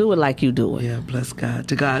 people can't do it like you do it. Yeah, bless God.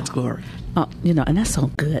 To God's glory. And that's so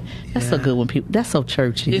good. That's so Yeah. good when people. That's so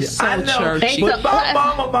churchy. It's so I know. churchy. But my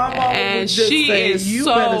mama And would just she say, is you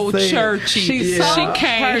so better say it. churchy. She's Yeah. She so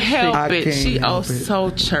can't churchy. help I it. can't She help it.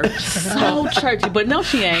 so churchy. So churchy, but no,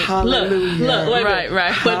 she ain't. Hallelujah. Look, wait a Right, minute.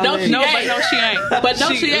 right. But no, she No, ain't. but no, she ain't. But no,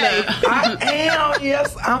 she ain't. I am.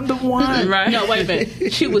 Yes, I'm the one. Right. No, wait a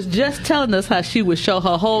minute. She was just telling us how she would show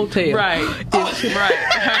her whole tail. Right. Right.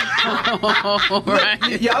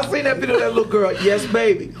 Right. Y'all seen that video of that little girl? Yes,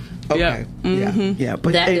 baby. Okay. Yeah.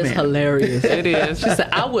 But That is amen. hilarious. It is. She said,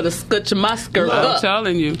 I would have scutched my skirt I'm up,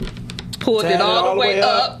 telling you. pulled it all the way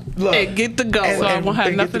up, Look. and get to go. So I won't have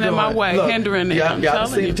and get nothing to in my going. way Look, hindering it. I'm y'all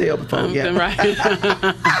telling seen you. the tail before. Yeah. Right.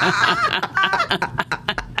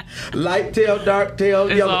 Light tail, dark tail,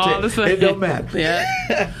 It's yellow all tail. the same. It don't matter.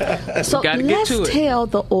 Yeah. So gotta get let's to it. tell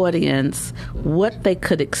the audience what they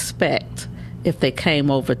could expect if they came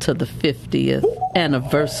over to the 50th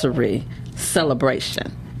anniversary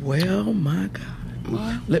celebration. Well, my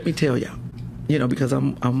God. Let me tell y'all. Because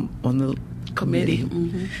I'm on the committee.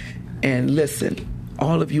 And listen,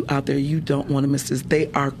 all of you out there, you don't want to miss this. They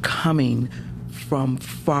are coming from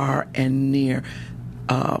far and near.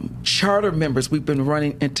 Charter members, we've been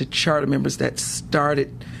running into charter members that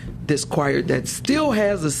started this choir that still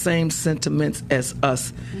has the same sentiments as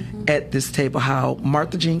us at this table. How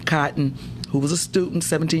Martha Jean Cotton, who was a student,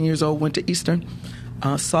 17 years old, went to Eastern,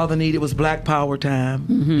 saw the need. It was Black Power time,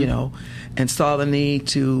 you know, and saw the need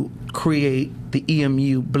to create the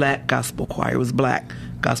EMU Black Gospel Choir. It was Black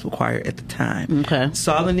Gospel Choir at the time. Okay.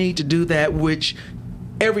 Saw the need to do that, which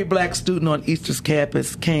every black student on Eastern's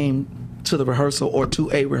campus came to the rehearsal or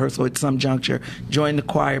to a rehearsal at some juncture, joined the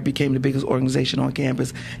choir, became the biggest organization on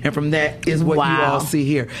campus, and from that is what you all see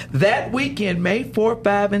here. That weekend, May 4,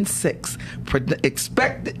 5, and 6,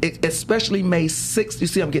 especially May 6th, you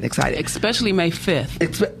see I'm getting excited. Especially May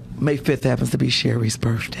 5th. May 5th happens to be Sherry's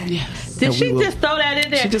birthday. Yes. Did she just throw that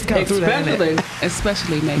in there? She just kind of threw that in there.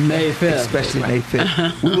 Especially May 5th. Especially May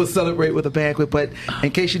 5th. We will celebrate with a banquet, but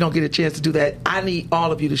in case you don't get a chance to do that, I need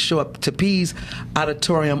all of you to show up to Pease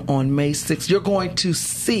Auditorium on May 6th. You're going to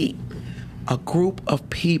see a group of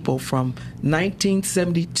people from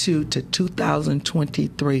 1972 to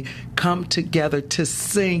 2023 come together to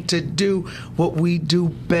sing, to do what we do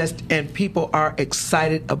best, and people are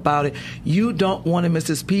excited about it. You don't want to miss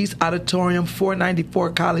this. Pease Auditorium, 494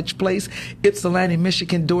 College Place, Ypsilanti,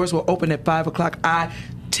 Michigan. Doors will open at 5 o'clock. I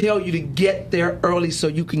tell you to get there early so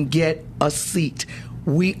you can get a seat.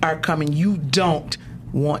 We are coming. You don't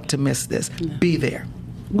want to miss this. No. Be there.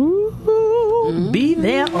 Ooh, be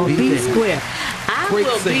there or be square. I Great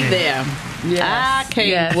will singing. be there. Yes. I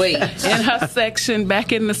can't wait. In her section,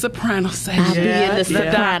 back in the soprano section. I'll be in the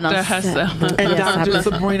soprano Doctor herself. And Dr.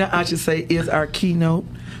 Sabrina, I should say, is our keynote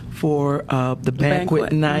for the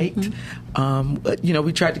banquet night. You know,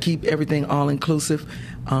 we tried to keep everything all inclusive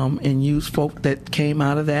and use folk that came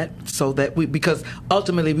out of that, so that because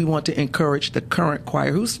ultimately we want to encourage the current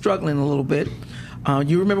choir who's struggling a little bit.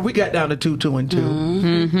 You remember we got down to 2, 2, and 2,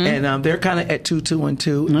 and they're kind of at 2, 2, and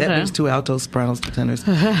 2. Okay. That means 2 altos, sopranos, tenors,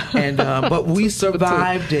 and but we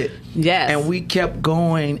survived it. Yes, and we kept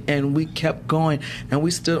going, and we kept going, and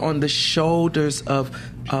we stood on the shoulders of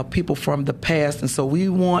people from the past, and so we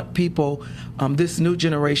want people, this new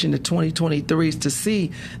generation, the 2023s, to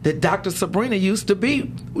see that Dr. Sabrina used to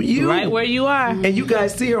be you, right where you are, and you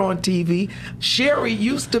guys see her on TV. Sherry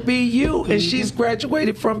used to be you, and she's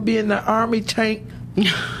graduated from being the Army tank.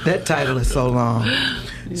 That title is so long.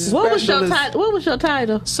 What was your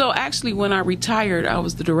title? So actually, when I retired, I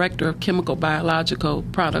was the director of chemical biological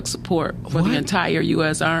product support for the entire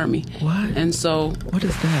U.S. Army. What? And so, What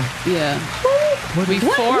is that? yeah. What is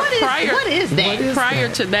that?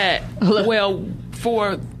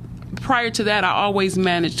 Prior to that, I always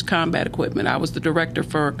managed combat equipment. I was the director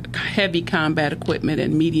for heavy combat equipment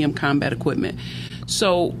and medium combat equipment.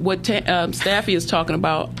 So what Staffy is talking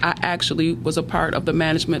about, I actually was a part of the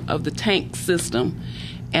management of the tank system.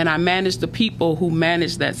 And I manage the people who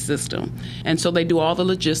manage that system. And so they do all the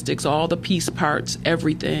logistics, all the piece parts,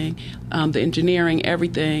 everything, the engineering,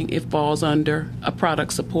 everything. It falls under a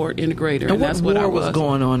product support integrator. And that's what I was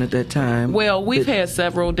going on at that time? Well, we've had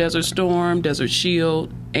several: Desert Storm, Desert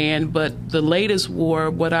Shield, but the latest war,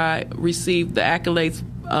 what I received the accolades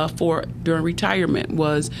for during retirement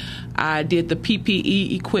was I did the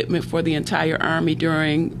PPE equipment for the entire Army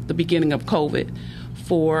during the beginning of COVID.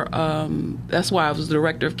 That's why I was the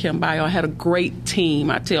director of Chem Bio. I had a great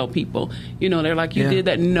team. I tell people, they're like, you did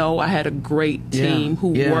that? No, I had a great team who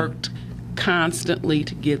worked constantly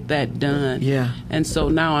to get that done. Yeah. And so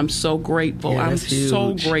now I'm so grateful. I'm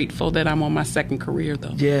so grateful that I'm on my second career,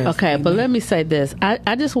 though. Yes. Okay, but let me say this.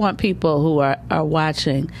 I just want people who are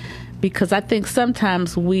watching, because I think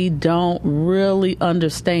sometimes we don't really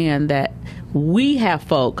understand that we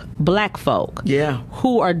have black folk,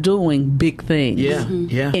 who are doing big things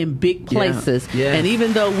in big places. And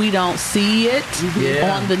even though we don't see it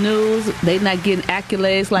on the news, they're not getting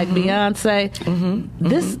accolades like Beyonce.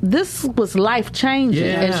 This was life-changing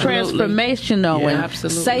and transformational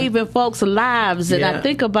and saving folks' lives. And I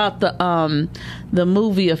think about the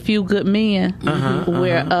movie A Few Good Men,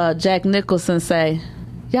 where Jack Nicholson say,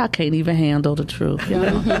 y'all can't even handle the truth. Y'all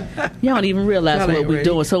don't even realize what we're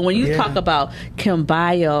doing. So when you talk about Chem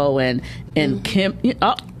Bio and Chem,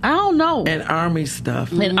 I don't know. And Army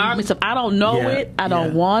stuff. And Army stuff. I don't know it. I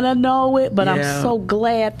don't want to know it, but I'm so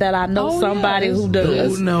glad that I know somebody who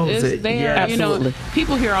does. Who knows it's it. There. Absolutely.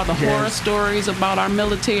 People hear all the horror stories about our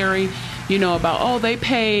military, about, they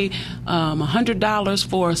pay $100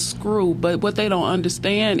 for a screw, but what they don't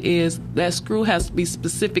understand is that screw has to be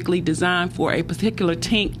specifically designed for a particular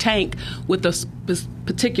tank with a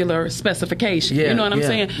particular specification. Yeah, you know what I'm yeah,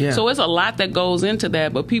 saying? yeah. So it's a lot that goes into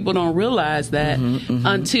that, but people don't realize that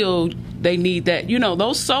until they need that. You know,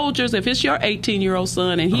 those soldiers, if it's your 18-year-old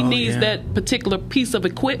son and he needs that particular piece of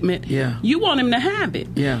equipment, you want him to have it.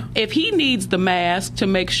 Yeah. If he needs the mask to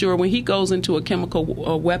make sure when he goes into a chemical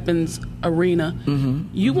weapons arena,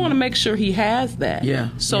 you want to make sure he has that. Yeah.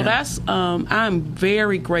 So that's, I'm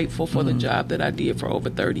very grateful for the job that I did for over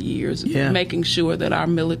 30 years, making sure that our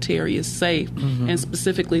military is safe, and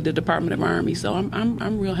specifically the Department of Army. So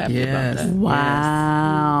I'm real happy about that.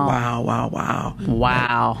 Wow.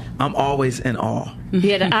 Wow. I'm always in awe.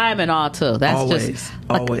 Yeah, I'm in awe too. That's Always, just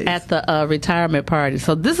like always. at the retirement party.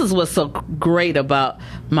 So this is what's so great about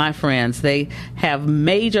my friends. They have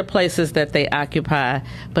major places that they occupy,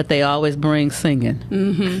 but they always bring singing.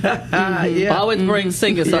 Always bring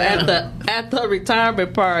singing. So at the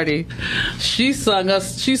retirement party, she sung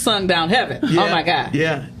Down Heaven. Oh my God.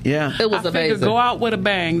 Yeah. It was I amazing. figured go out with a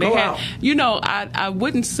bang. They Go had, out. you know, I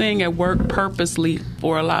wouldn't sing at work purposely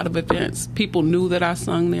for a lot of events. People knew that I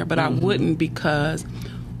sung there, but I wouldn't, because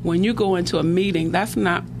when you go into a meeting,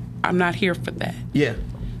 I'm not here for that. Yeah.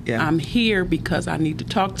 I'm here because I need to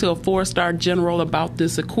talk to a 4-star general about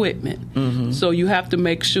this equipment. So you have to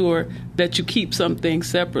make sure that you keep some things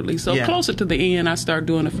separately. So closer to the end, I start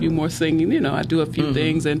doing a few more singing. You know, I do a few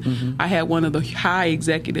things. And I had one of the high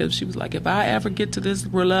executives. She was like, if I ever get to this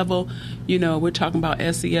level, you know, we're talking about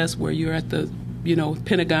SES where you're at the, you know,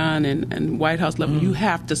 Pentagon and White House level, you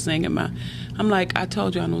have to sing in my... I'm like, I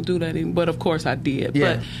told you I don't do that anymore. But of course I did.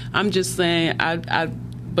 Yeah. But I'm just saying,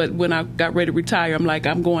 but when I got ready to retire, I'm like,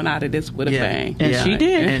 I'm going out of this with a bang. And she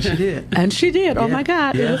did. And she did. And she did. Oh my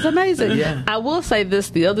God. It was amazing. Yeah. I will say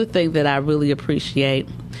this, the other thing that I really appreciate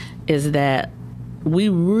is that we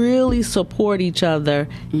really support each other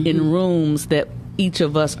in rooms that each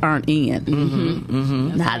of us aren't in.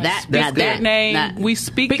 We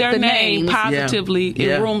speak their name positively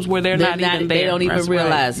in rooms where they're not even there. They don't even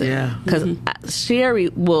realize it. Because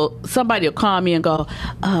Sherry somebody will call me and go,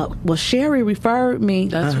 well, Sherry referred me.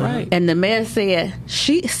 That's right. And the mayor said,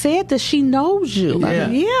 she said that she knows you.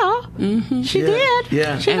 She did.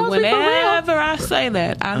 Yeah. She And knows me for real. whenever I say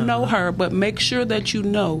that, I know her, but make sure that you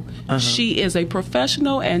know she is a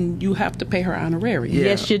professional and you have to pay her honorarium.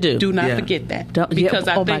 Yes, you do. Do not forget that. Because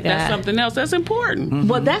I think that's something else that's important.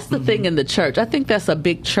 Well, that's the thing in the church. I think that's a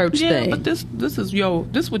big church thing. But this is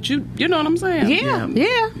what you know what I'm saying?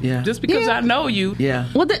 Yeah. Just because I know you. Yeah.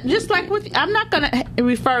 Well, just like with, I'm not going to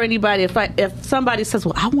refer anybody if somebody says,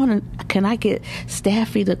 well, can I get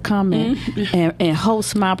Staffy to come and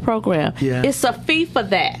host my program? Yeah. It's a fee for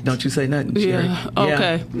that. Don't you say nothing, Sherry. Yeah.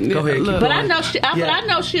 Okay. Go ahead. Look. Keep But going. I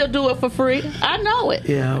know she'll do it for free. I know it.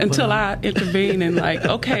 Yeah. Until I intervene and like,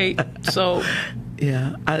 okay, so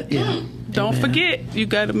don't forget, you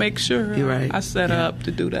got to make sure You're right. I set up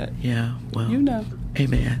to do that. Yeah. Well. You know.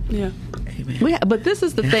 Amen. Yeah. Amen. But this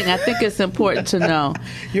is the thing I think it's important to know.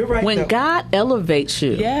 You're right. When though. God elevates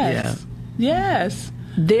you, Yes.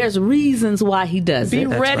 there's reasons why he does Be it.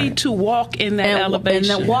 ready right. to walk in that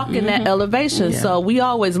elevation. And then walk in that elevation. Yeah. So we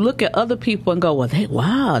always look at other people and go, well,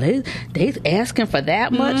 they asking for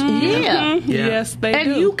that much? Yeah. Yes, they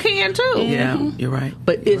And do. you can too. Yeah. You're right.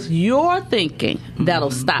 But it's your thinking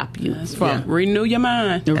that'll stop you from Renew your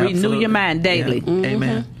mind. renew Absolutely. your mind daily. Yeah.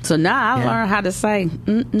 Amen. So now I learned how to say,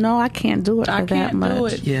 no, I can't do it for I that can't much. do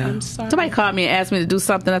it. Yeah. I'm sorry. Somebody called me and asked me to do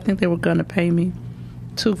something. I think they were going to pay me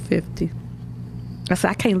 $250. I said,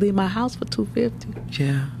 I can't leave my house for $250.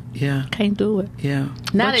 Yeah. Can't do it. Yeah.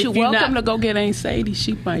 Not But if you're welcome to go get Aunt Sadie.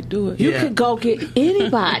 She might do it. You Yeah. could go get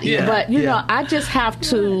anybody, Yeah. but you Yeah. know, I just have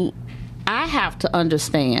to. I have to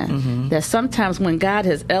understand that sometimes when God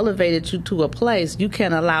has elevated you to a place, you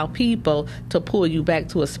can't allow people to pull you back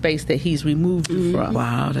to a space that He's removed you from.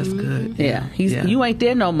 Wow, that's good. Yeah, you ain't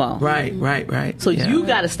there no more. Right. So Yeah. you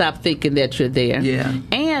got to stop thinking that you're there. Yeah.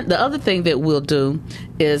 And the other thing that we'll do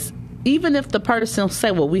is, even if the person say,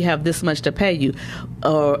 well, we have this much to pay you,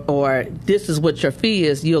 or this is what your fee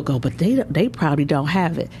is, you'll go, but they probably don't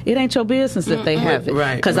have it. It ain't your business if they have it.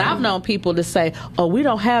 Right. Because I've known people to say, oh, we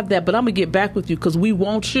don't have that, but I'm going to get back with you because we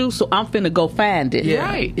want you, so I'm finna go find it. Yeah.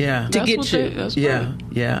 Right. Yeah. To get you. That's Yeah. right.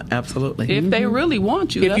 Yeah. Absolutely. If they really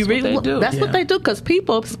want you, that's what they do. That's what they do, because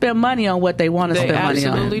people spend money on what they want to They spend money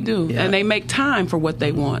on. absolutely do. Yeah. And they make time for what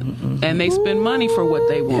they want. And they spend money for what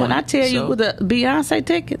they want. When I tell you So- with the Beyonce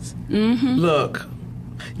tickets Look,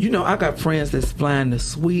 you know, I got friends that's flying to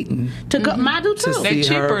Sweden to go, I do too. to They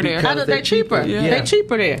see her cheaper there. because They're cheaper. Yeah. They're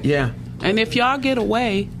cheaper there. Yeah. And if y'all get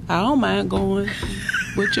away, I don't mind going.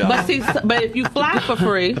 with y'all. But if you fly for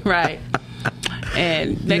free, Right.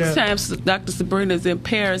 And next time Dr. Sabrina's in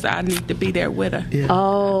Paris, I need to be there with her. Yeah.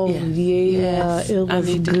 oh Yes. it was I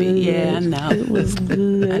need good. to be. Yeah, I know. It was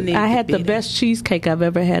good. need I to had be the there. best cheesecake I've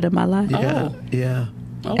ever had in my life. Yeah. Oh. Yeah.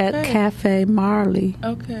 At Okay. Cafe Marley.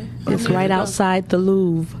 Okay. It's right outside the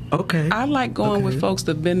Louvre. Okay. I like going with Okay. folks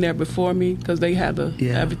that've been there before me because they have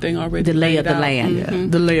everything already. The lay of laid the out. land. Yeah.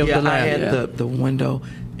 The lay of Yeah, the I land. had the window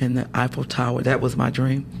in the Eiffel Tower. That was my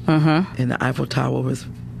dream. Uh-huh. And the Eiffel Tower was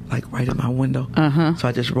like right in my window. Uh-huh. So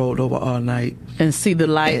I just rolled over all night, And see the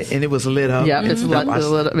lights. and it was lit up. Yeah, it's like I a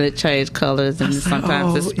little bit. It changed colors, and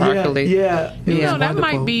sometimes it's sparkly. Yeah, You it know, was that might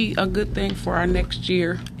wonderful. be a good thing for our next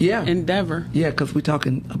year Yeah. endeavor. Yeah, because we're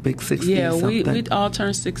talking a big 60 Yeah, we something. all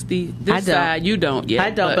turn 60 I this don't. side. You don't yet. I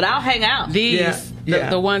don't, but I'll hang out. These, Yeah.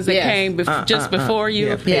 the ones that Yes. came just before you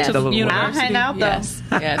Yeah, to the little university. ones. I'll hang out, though. Yes,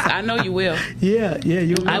 yes, I know you will. Yeah,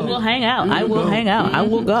 you I will hang out. I will hang out. I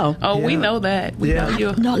will go. Oh, we Yeah. know that. We Yeah. know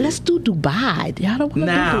you. No, let's do Dubai. Y'all don't want to do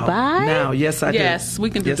Now, Dubai? yes, I do. Yes, we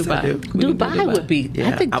can do Yes, I Dubai. do. We can do Dubai would be. Yeah,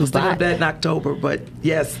 I think was thinking Dubai. of that in October, but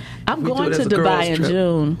yes, I'm we do going it to as a Dubai girls' in trip.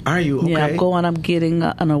 June. Are you okay? Yeah, I'm going. I'm getting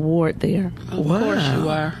an award there. Of course you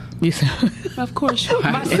are. You said. Of course you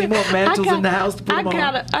are. Any more mantles in the house to put them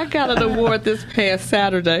on? I got an award this past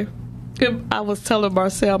Saturday. I was telling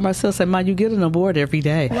Marcel said, "Ma, you get an award every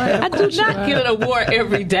day." I do not get an award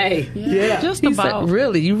every day. Yeah. Just He about. said,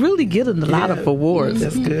 "Really? You really get a lot of awards."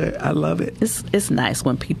 That's good. I love it. It's nice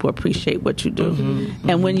when people appreciate what you do, Mm-hmm,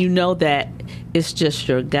 and when you know that it's just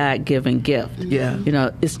your God-given gift. Yeah. You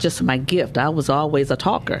know, it's just my gift. I was always a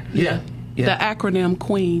talker. Yeah. The acronym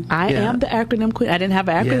queen. I Yeah. am the acronym queen. I didn't have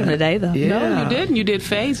an acronym Yeah. today, though. Yeah. No, you didn't. You did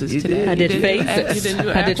phases You today. did. I did You phases. You didn't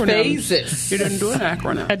do I did acronyms. phases. You didn't do an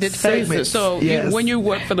acronym. I did Segments. phases. So Yes. when you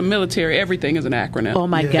work for the military, everything is an acronym. Oh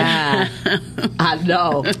my God. I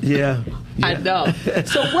know. Yeah. I know.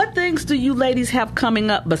 So what things do you ladies have coming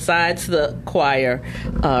up besides the choir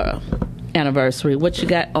anniversary? What you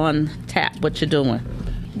got on tap? What you doing?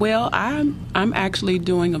 Well, I'm actually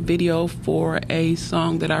doing a video for a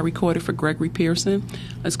song that I recorded for Gregory Pearson.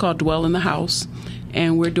 It's called "Dwell in the House,"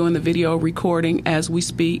 and we're doing the video recording as we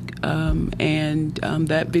speak. And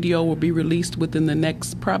that video will be released within the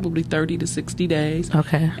next probably 30 to 60 days.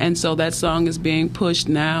 Okay. And so that song is being pushed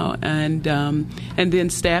now, and then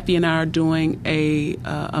Staffy and I are doing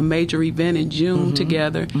a major event in June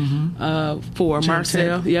together for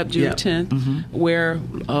Marcel. 10th. Yep, June Yep. 10th, where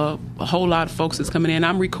a whole lot of folks is coming in.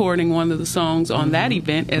 I'm recording one of the songs on that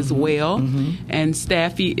event as well, and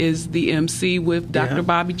Staffy is the MC with Dr. Yeah.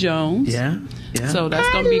 Bobby Jones. Yeah. Yeah. So that's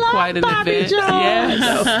going to be quite an Bobby event. Jones.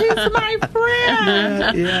 Yes. He's my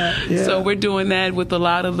friend. yeah. So we're doing that with a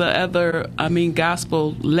lot of the other,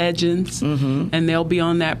 gospel legends, and they'll be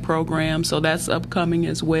on that program. So that's upcoming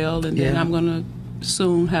as well. And then Yeah. I'm going to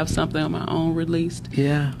soon have something on my own released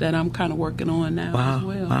Yeah. that I'm kind of working on now Wow. as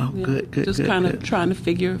well. Wow. Yeah. Good, Just good, kind of good. trying to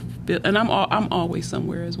figure, and I'm always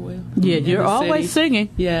somewhere as well. Yeah, in you're the always city. singing.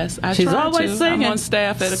 Yes, I She's try always to. singing. I'm on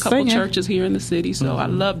staff at a couple Singing. churches here in the city, so I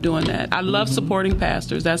love doing that. I love supporting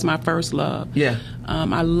pastors. That's my first love. Yeah.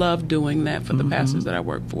 I love doing that for the pastors that I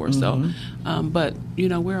work for. So, but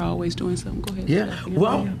we're always doing something. Go ahead. Yeah. Steph.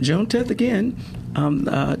 Well, June 10th again,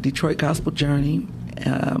 Detroit Gospel Journey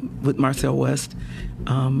with Marcel West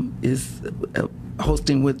is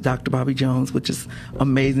hosting with Dr. Bobby Jones, which is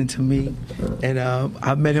amazing to me. And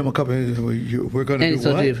I met him a couple of we're going to do He's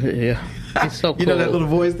so what? different. Yeah. He's so cool. You know that little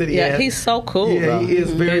voice that he has? Yeah, he's so cool. Yeah, though. he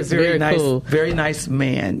is He's very nice, cool. very nice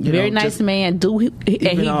man. Very nice man. And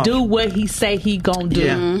he off. do what he say he gonna do.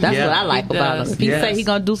 Yeah. That's Yeah. what I like He about does. him. If he Yes. say he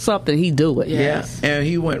gonna do something, he do it. Yes. Yeah, and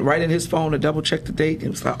he went right in his phone to double check the date.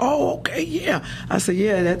 And was like, "Oh, okay, yeah." I said,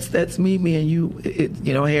 "Yeah, that's me and you.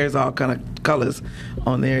 Hair's all kind of colors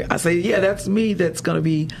on there." I say, "Yeah, that's me. That's gonna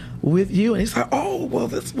be with you." And he's like, "Oh, well,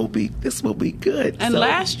 this will be good." And So-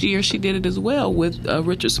 last year she did it as well with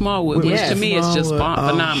Richard Smallwood, which Yes. to me is just Smallwood. Oh.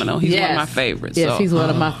 phenomenal. He's one Yes. of my favorites. Yes, so. he's one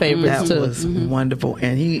of my favorites that too. was wonderful,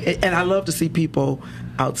 and I love to see people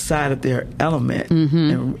outside of their element,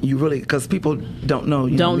 and you really, because people don't know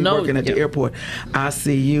you Don't know. working at the Yeah. airport. I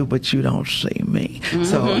see you, but you don't see me.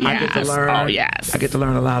 So I get to Yes. learn. Oh, yes. I get to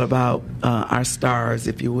learn a lot about our stars,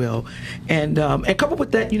 if you will, and coupled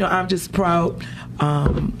with that, I'm just proud.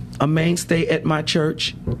 A mainstay at my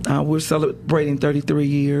church. We're celebrating 33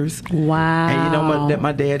 years. Wow. And that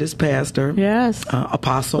my dad is pastor. Yes.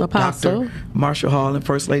 Apostle. Apostle. Dr. Marshall Hall and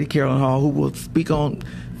First Lady Carolyn Hall, who will speak on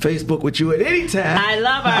Facebook with you at any time. I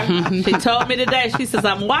love her. She told me today. She says,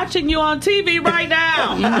 "I'm watching you on TV right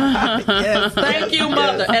now." Yes. Thank you,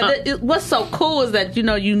 Mother. And what's so cool is that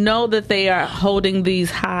you know that they are holding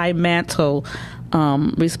these high mantle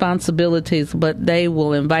responsibilities, but they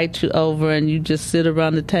will invite you over and you just sit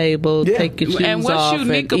around the table, take your shoes off, and what's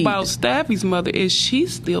unique and about eat. Staffy's mother is she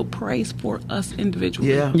still prays for us individually.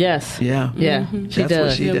 Yeah. Yes. Yeah. Yeah. Mm-hmm. She That's does.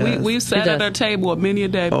 what she does. We've sat at does. her table many a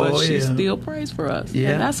day, but she yeah. still prays for us.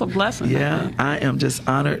 Yeah. And that's a blessing. I Yeah, think. I am just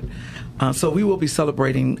honored. So we will be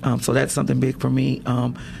celebrating, so that's something big for me.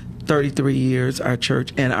 33 years, our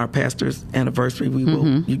church and our pastor's anniversary. We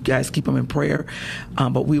will, you guys keep him in prayer,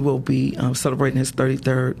 but we will be celebrating his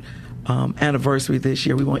 33rd anniversary this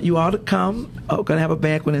year. We want you all to come. We're going to have a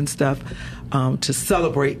banquet and stuff to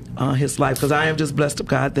celebrate his life, because I am just blessed of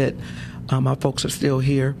God that my folks are still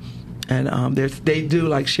here. And they do,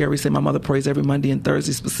 like Sherry said, my mother prays every Monday and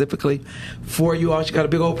Thursday specifically for you all. She got a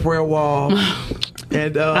big old prayer wall.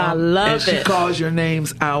 And I love and she it. calls your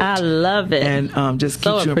names out. I love it. And just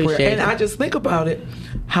So keeps you in prayer. appreciate And it. I just think about it,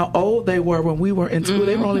 how old they were when we were in school.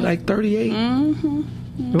 They were only like 38.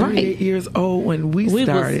 38 years old when we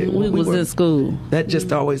started. We When was were- in school. That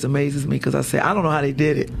just always amazes me, because I say, I don't know how they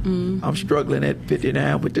did it. I'm struggling at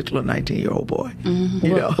 59 with this little 19-year-old boy.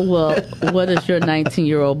 You know? Well, what is your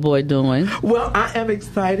 19-year-old boy doing? Well, I am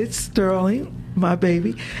excited. Sterling, my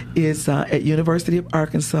baby, is at University of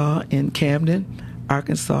Arkansas in Camden,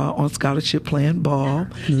 Arkansas, on scholarship playing ball.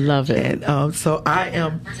 Love it. And so I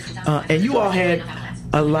am, and you all had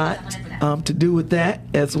a lot to do with that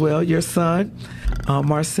as well. Your son,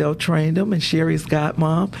 Marcel, trained him, and Sherry's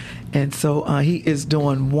godmom. And so he is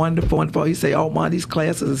doing wonderful, wonderful. He said, "Oh, Mom, these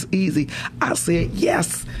classes is easy." I said,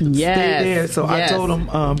 "Yes, Yes, stay there." So I yes. told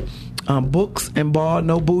him, books and ball,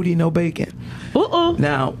 no booty, no bacon. Uh-oh.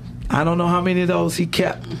 Now, I don't know how many of those he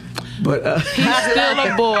kept, but He's still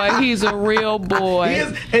a boy. He's a real boy. he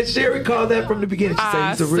is, and Sherry called that from the beginning. She said I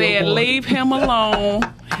he's a real said, boy. leave him alone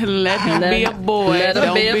and let him be a boy. let him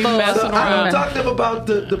Don't be a be boy. messing So I around. don't talk to him about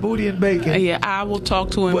the booty and bacon. Yeah, I will talk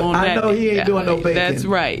to him But on I that. know he ain't doing no bacon. That's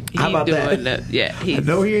right. How about doing that? Yeah, I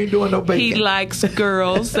know he ain't doing no bacon. He likes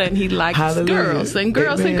girls, and he likes Hallelujah. girls, and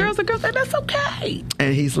girls, Amen. and girls, and girls, and that's okay.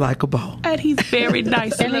 And he's likable. And he's very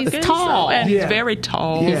nice And he's looking, tall. and Yeah. he's very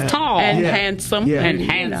tall. Yeah. He's tall. and Yeah. handsome, Yeah. And you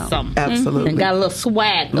know. handsome. Absolutely. And got a little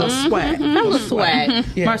swag. Little swag. A little swag.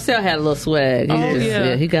 Yeah. Marcel had a little swag. Oh, He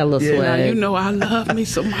yeah. he got a little Yeah. Now swag. you know I love me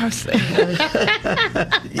some Marcel.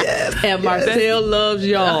 Yes. And Marcel loves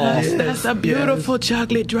y'all. Yes. That's a beautiful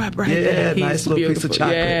chocolate drop right Yeah, there. nice He's little piece of beautiful.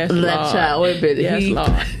 chocolate. Yes, That Lord. child, wait a minute. Yes, He-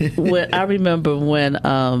 Lord. when, I remember when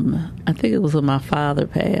I think it was when my father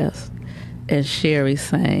passed, and Sherry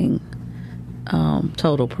sang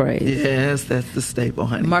 "Total Praise." Yes, that's the staple,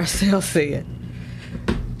 honey. Marcel said,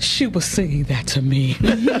 "She was singing that to me."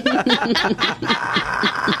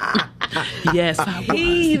 Yes, I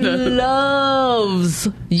He was. loves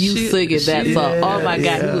you singing that she- song. Oh my God,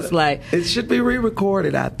 Yeah. he was like. It should be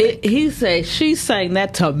re-recorded, I think. He said she sang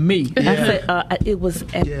that to me. I said it was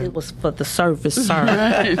for the service,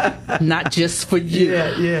 sir, not just for you.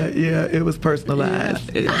 Yeah. It was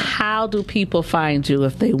personalized. How do people find you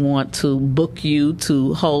if they want to book you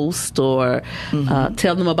to host or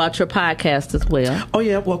tell them about your podcast as well? Oh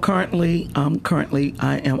yeah. Well, currently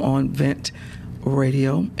I am on Vent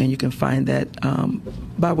Radio, and you can find that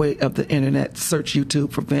by way of the internet. Search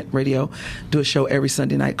YouTube for Vent Radio. Do a show every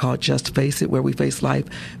Sunday night called Just Face It, where we face life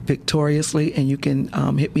victoriously, and you can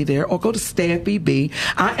hit me there, or go to Staffy B.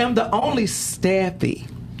 I am the only Staffy,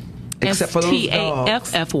 except for those dogs.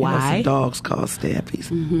 Staffy. You know, some dogs called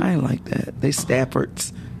Staffies. I ain't like that. They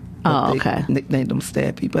Staffords. But Oh, they okay. nicknamed them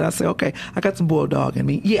Staffy, but I say, okay, I got some bulldog in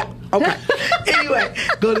me. Yeah, okay. Anyway,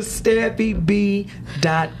 go to staffyb.com,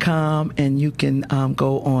 and you can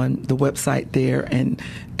go on the website there and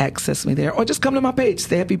access me there, or just come to my page,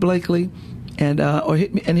 Staffy Blakely, and or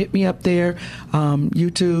hit me up there,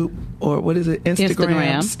 YouTube, or what is it,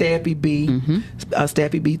 Instagram. Staffy B,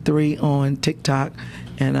 Staffy B3 on TikTok,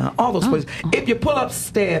 and all those places. If you pull up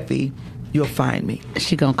Staffy, you'll find me.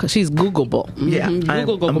 She's Googleable. Yeah, I'm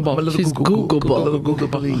a little She's Googleable. A little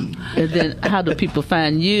Googleable. And then how do people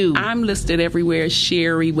find you? I'm listed everywhere,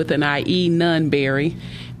 Sherry with an IE, Nunberry.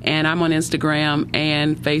 And I'm on Instagram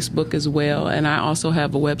and Facebook as well. And I also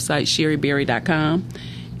have a website, sherryberry.com.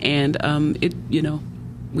 And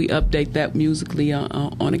we update that musically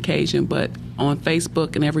on occasion. But on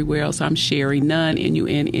Facebook and everywhere else, I'm Sherry,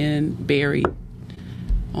 Nunn, Berry.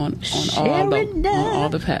 On all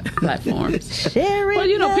the platforms. Sherry.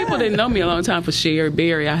 Well, people didn't know me a long time for Sherry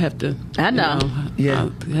Berry. I have to. I know. Yeah.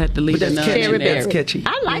 I had to leave But the that's nun catchy. in there. That's catchy.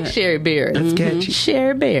 I like Sherry Berry. That's catchy.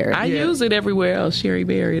 Sherry Berry. I use it everywhere else. Sherry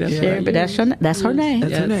Berry. That's Sherry, what but I that's use. her name.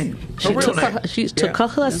 That's her Yes. name. She Her real took name. her, she took her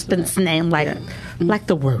husband's name, like like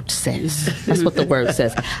the word says. That's what the word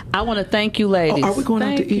says. I want to thank you, ladies. Are we going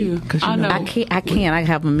out to Thank you. eat? 'Cause I know. I can't. I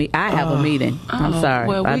have a meeting. I'm sorry.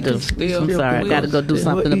 well, I we do. can still- I'm sorry. I got to go do We'll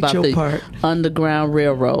something eat about your the part. Underground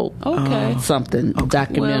Railroad. Okay. Something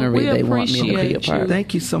documentary Well, we they want me to be a appreciate part. you.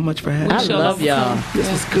 Thank you so much for having I me. sure love y'all. This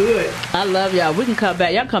is good. I love y'all. We can come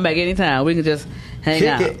back. Y'all come back anytime. We can just hang Kick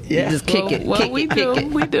out. it, yeah. Just kick Well, it. well, kick we it, do. kick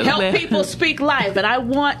it. We do Help that. people speak life. And I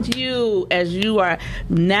want you, as you are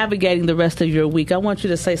navigating the rest of your week, I want you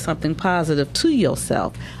to say something positive to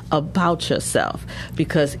yourself about yourself.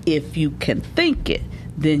 Because if you can think it,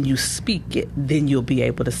 then you speak it, then you'll be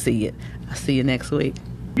able to see it. I'll see you next week.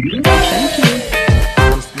 Thank you.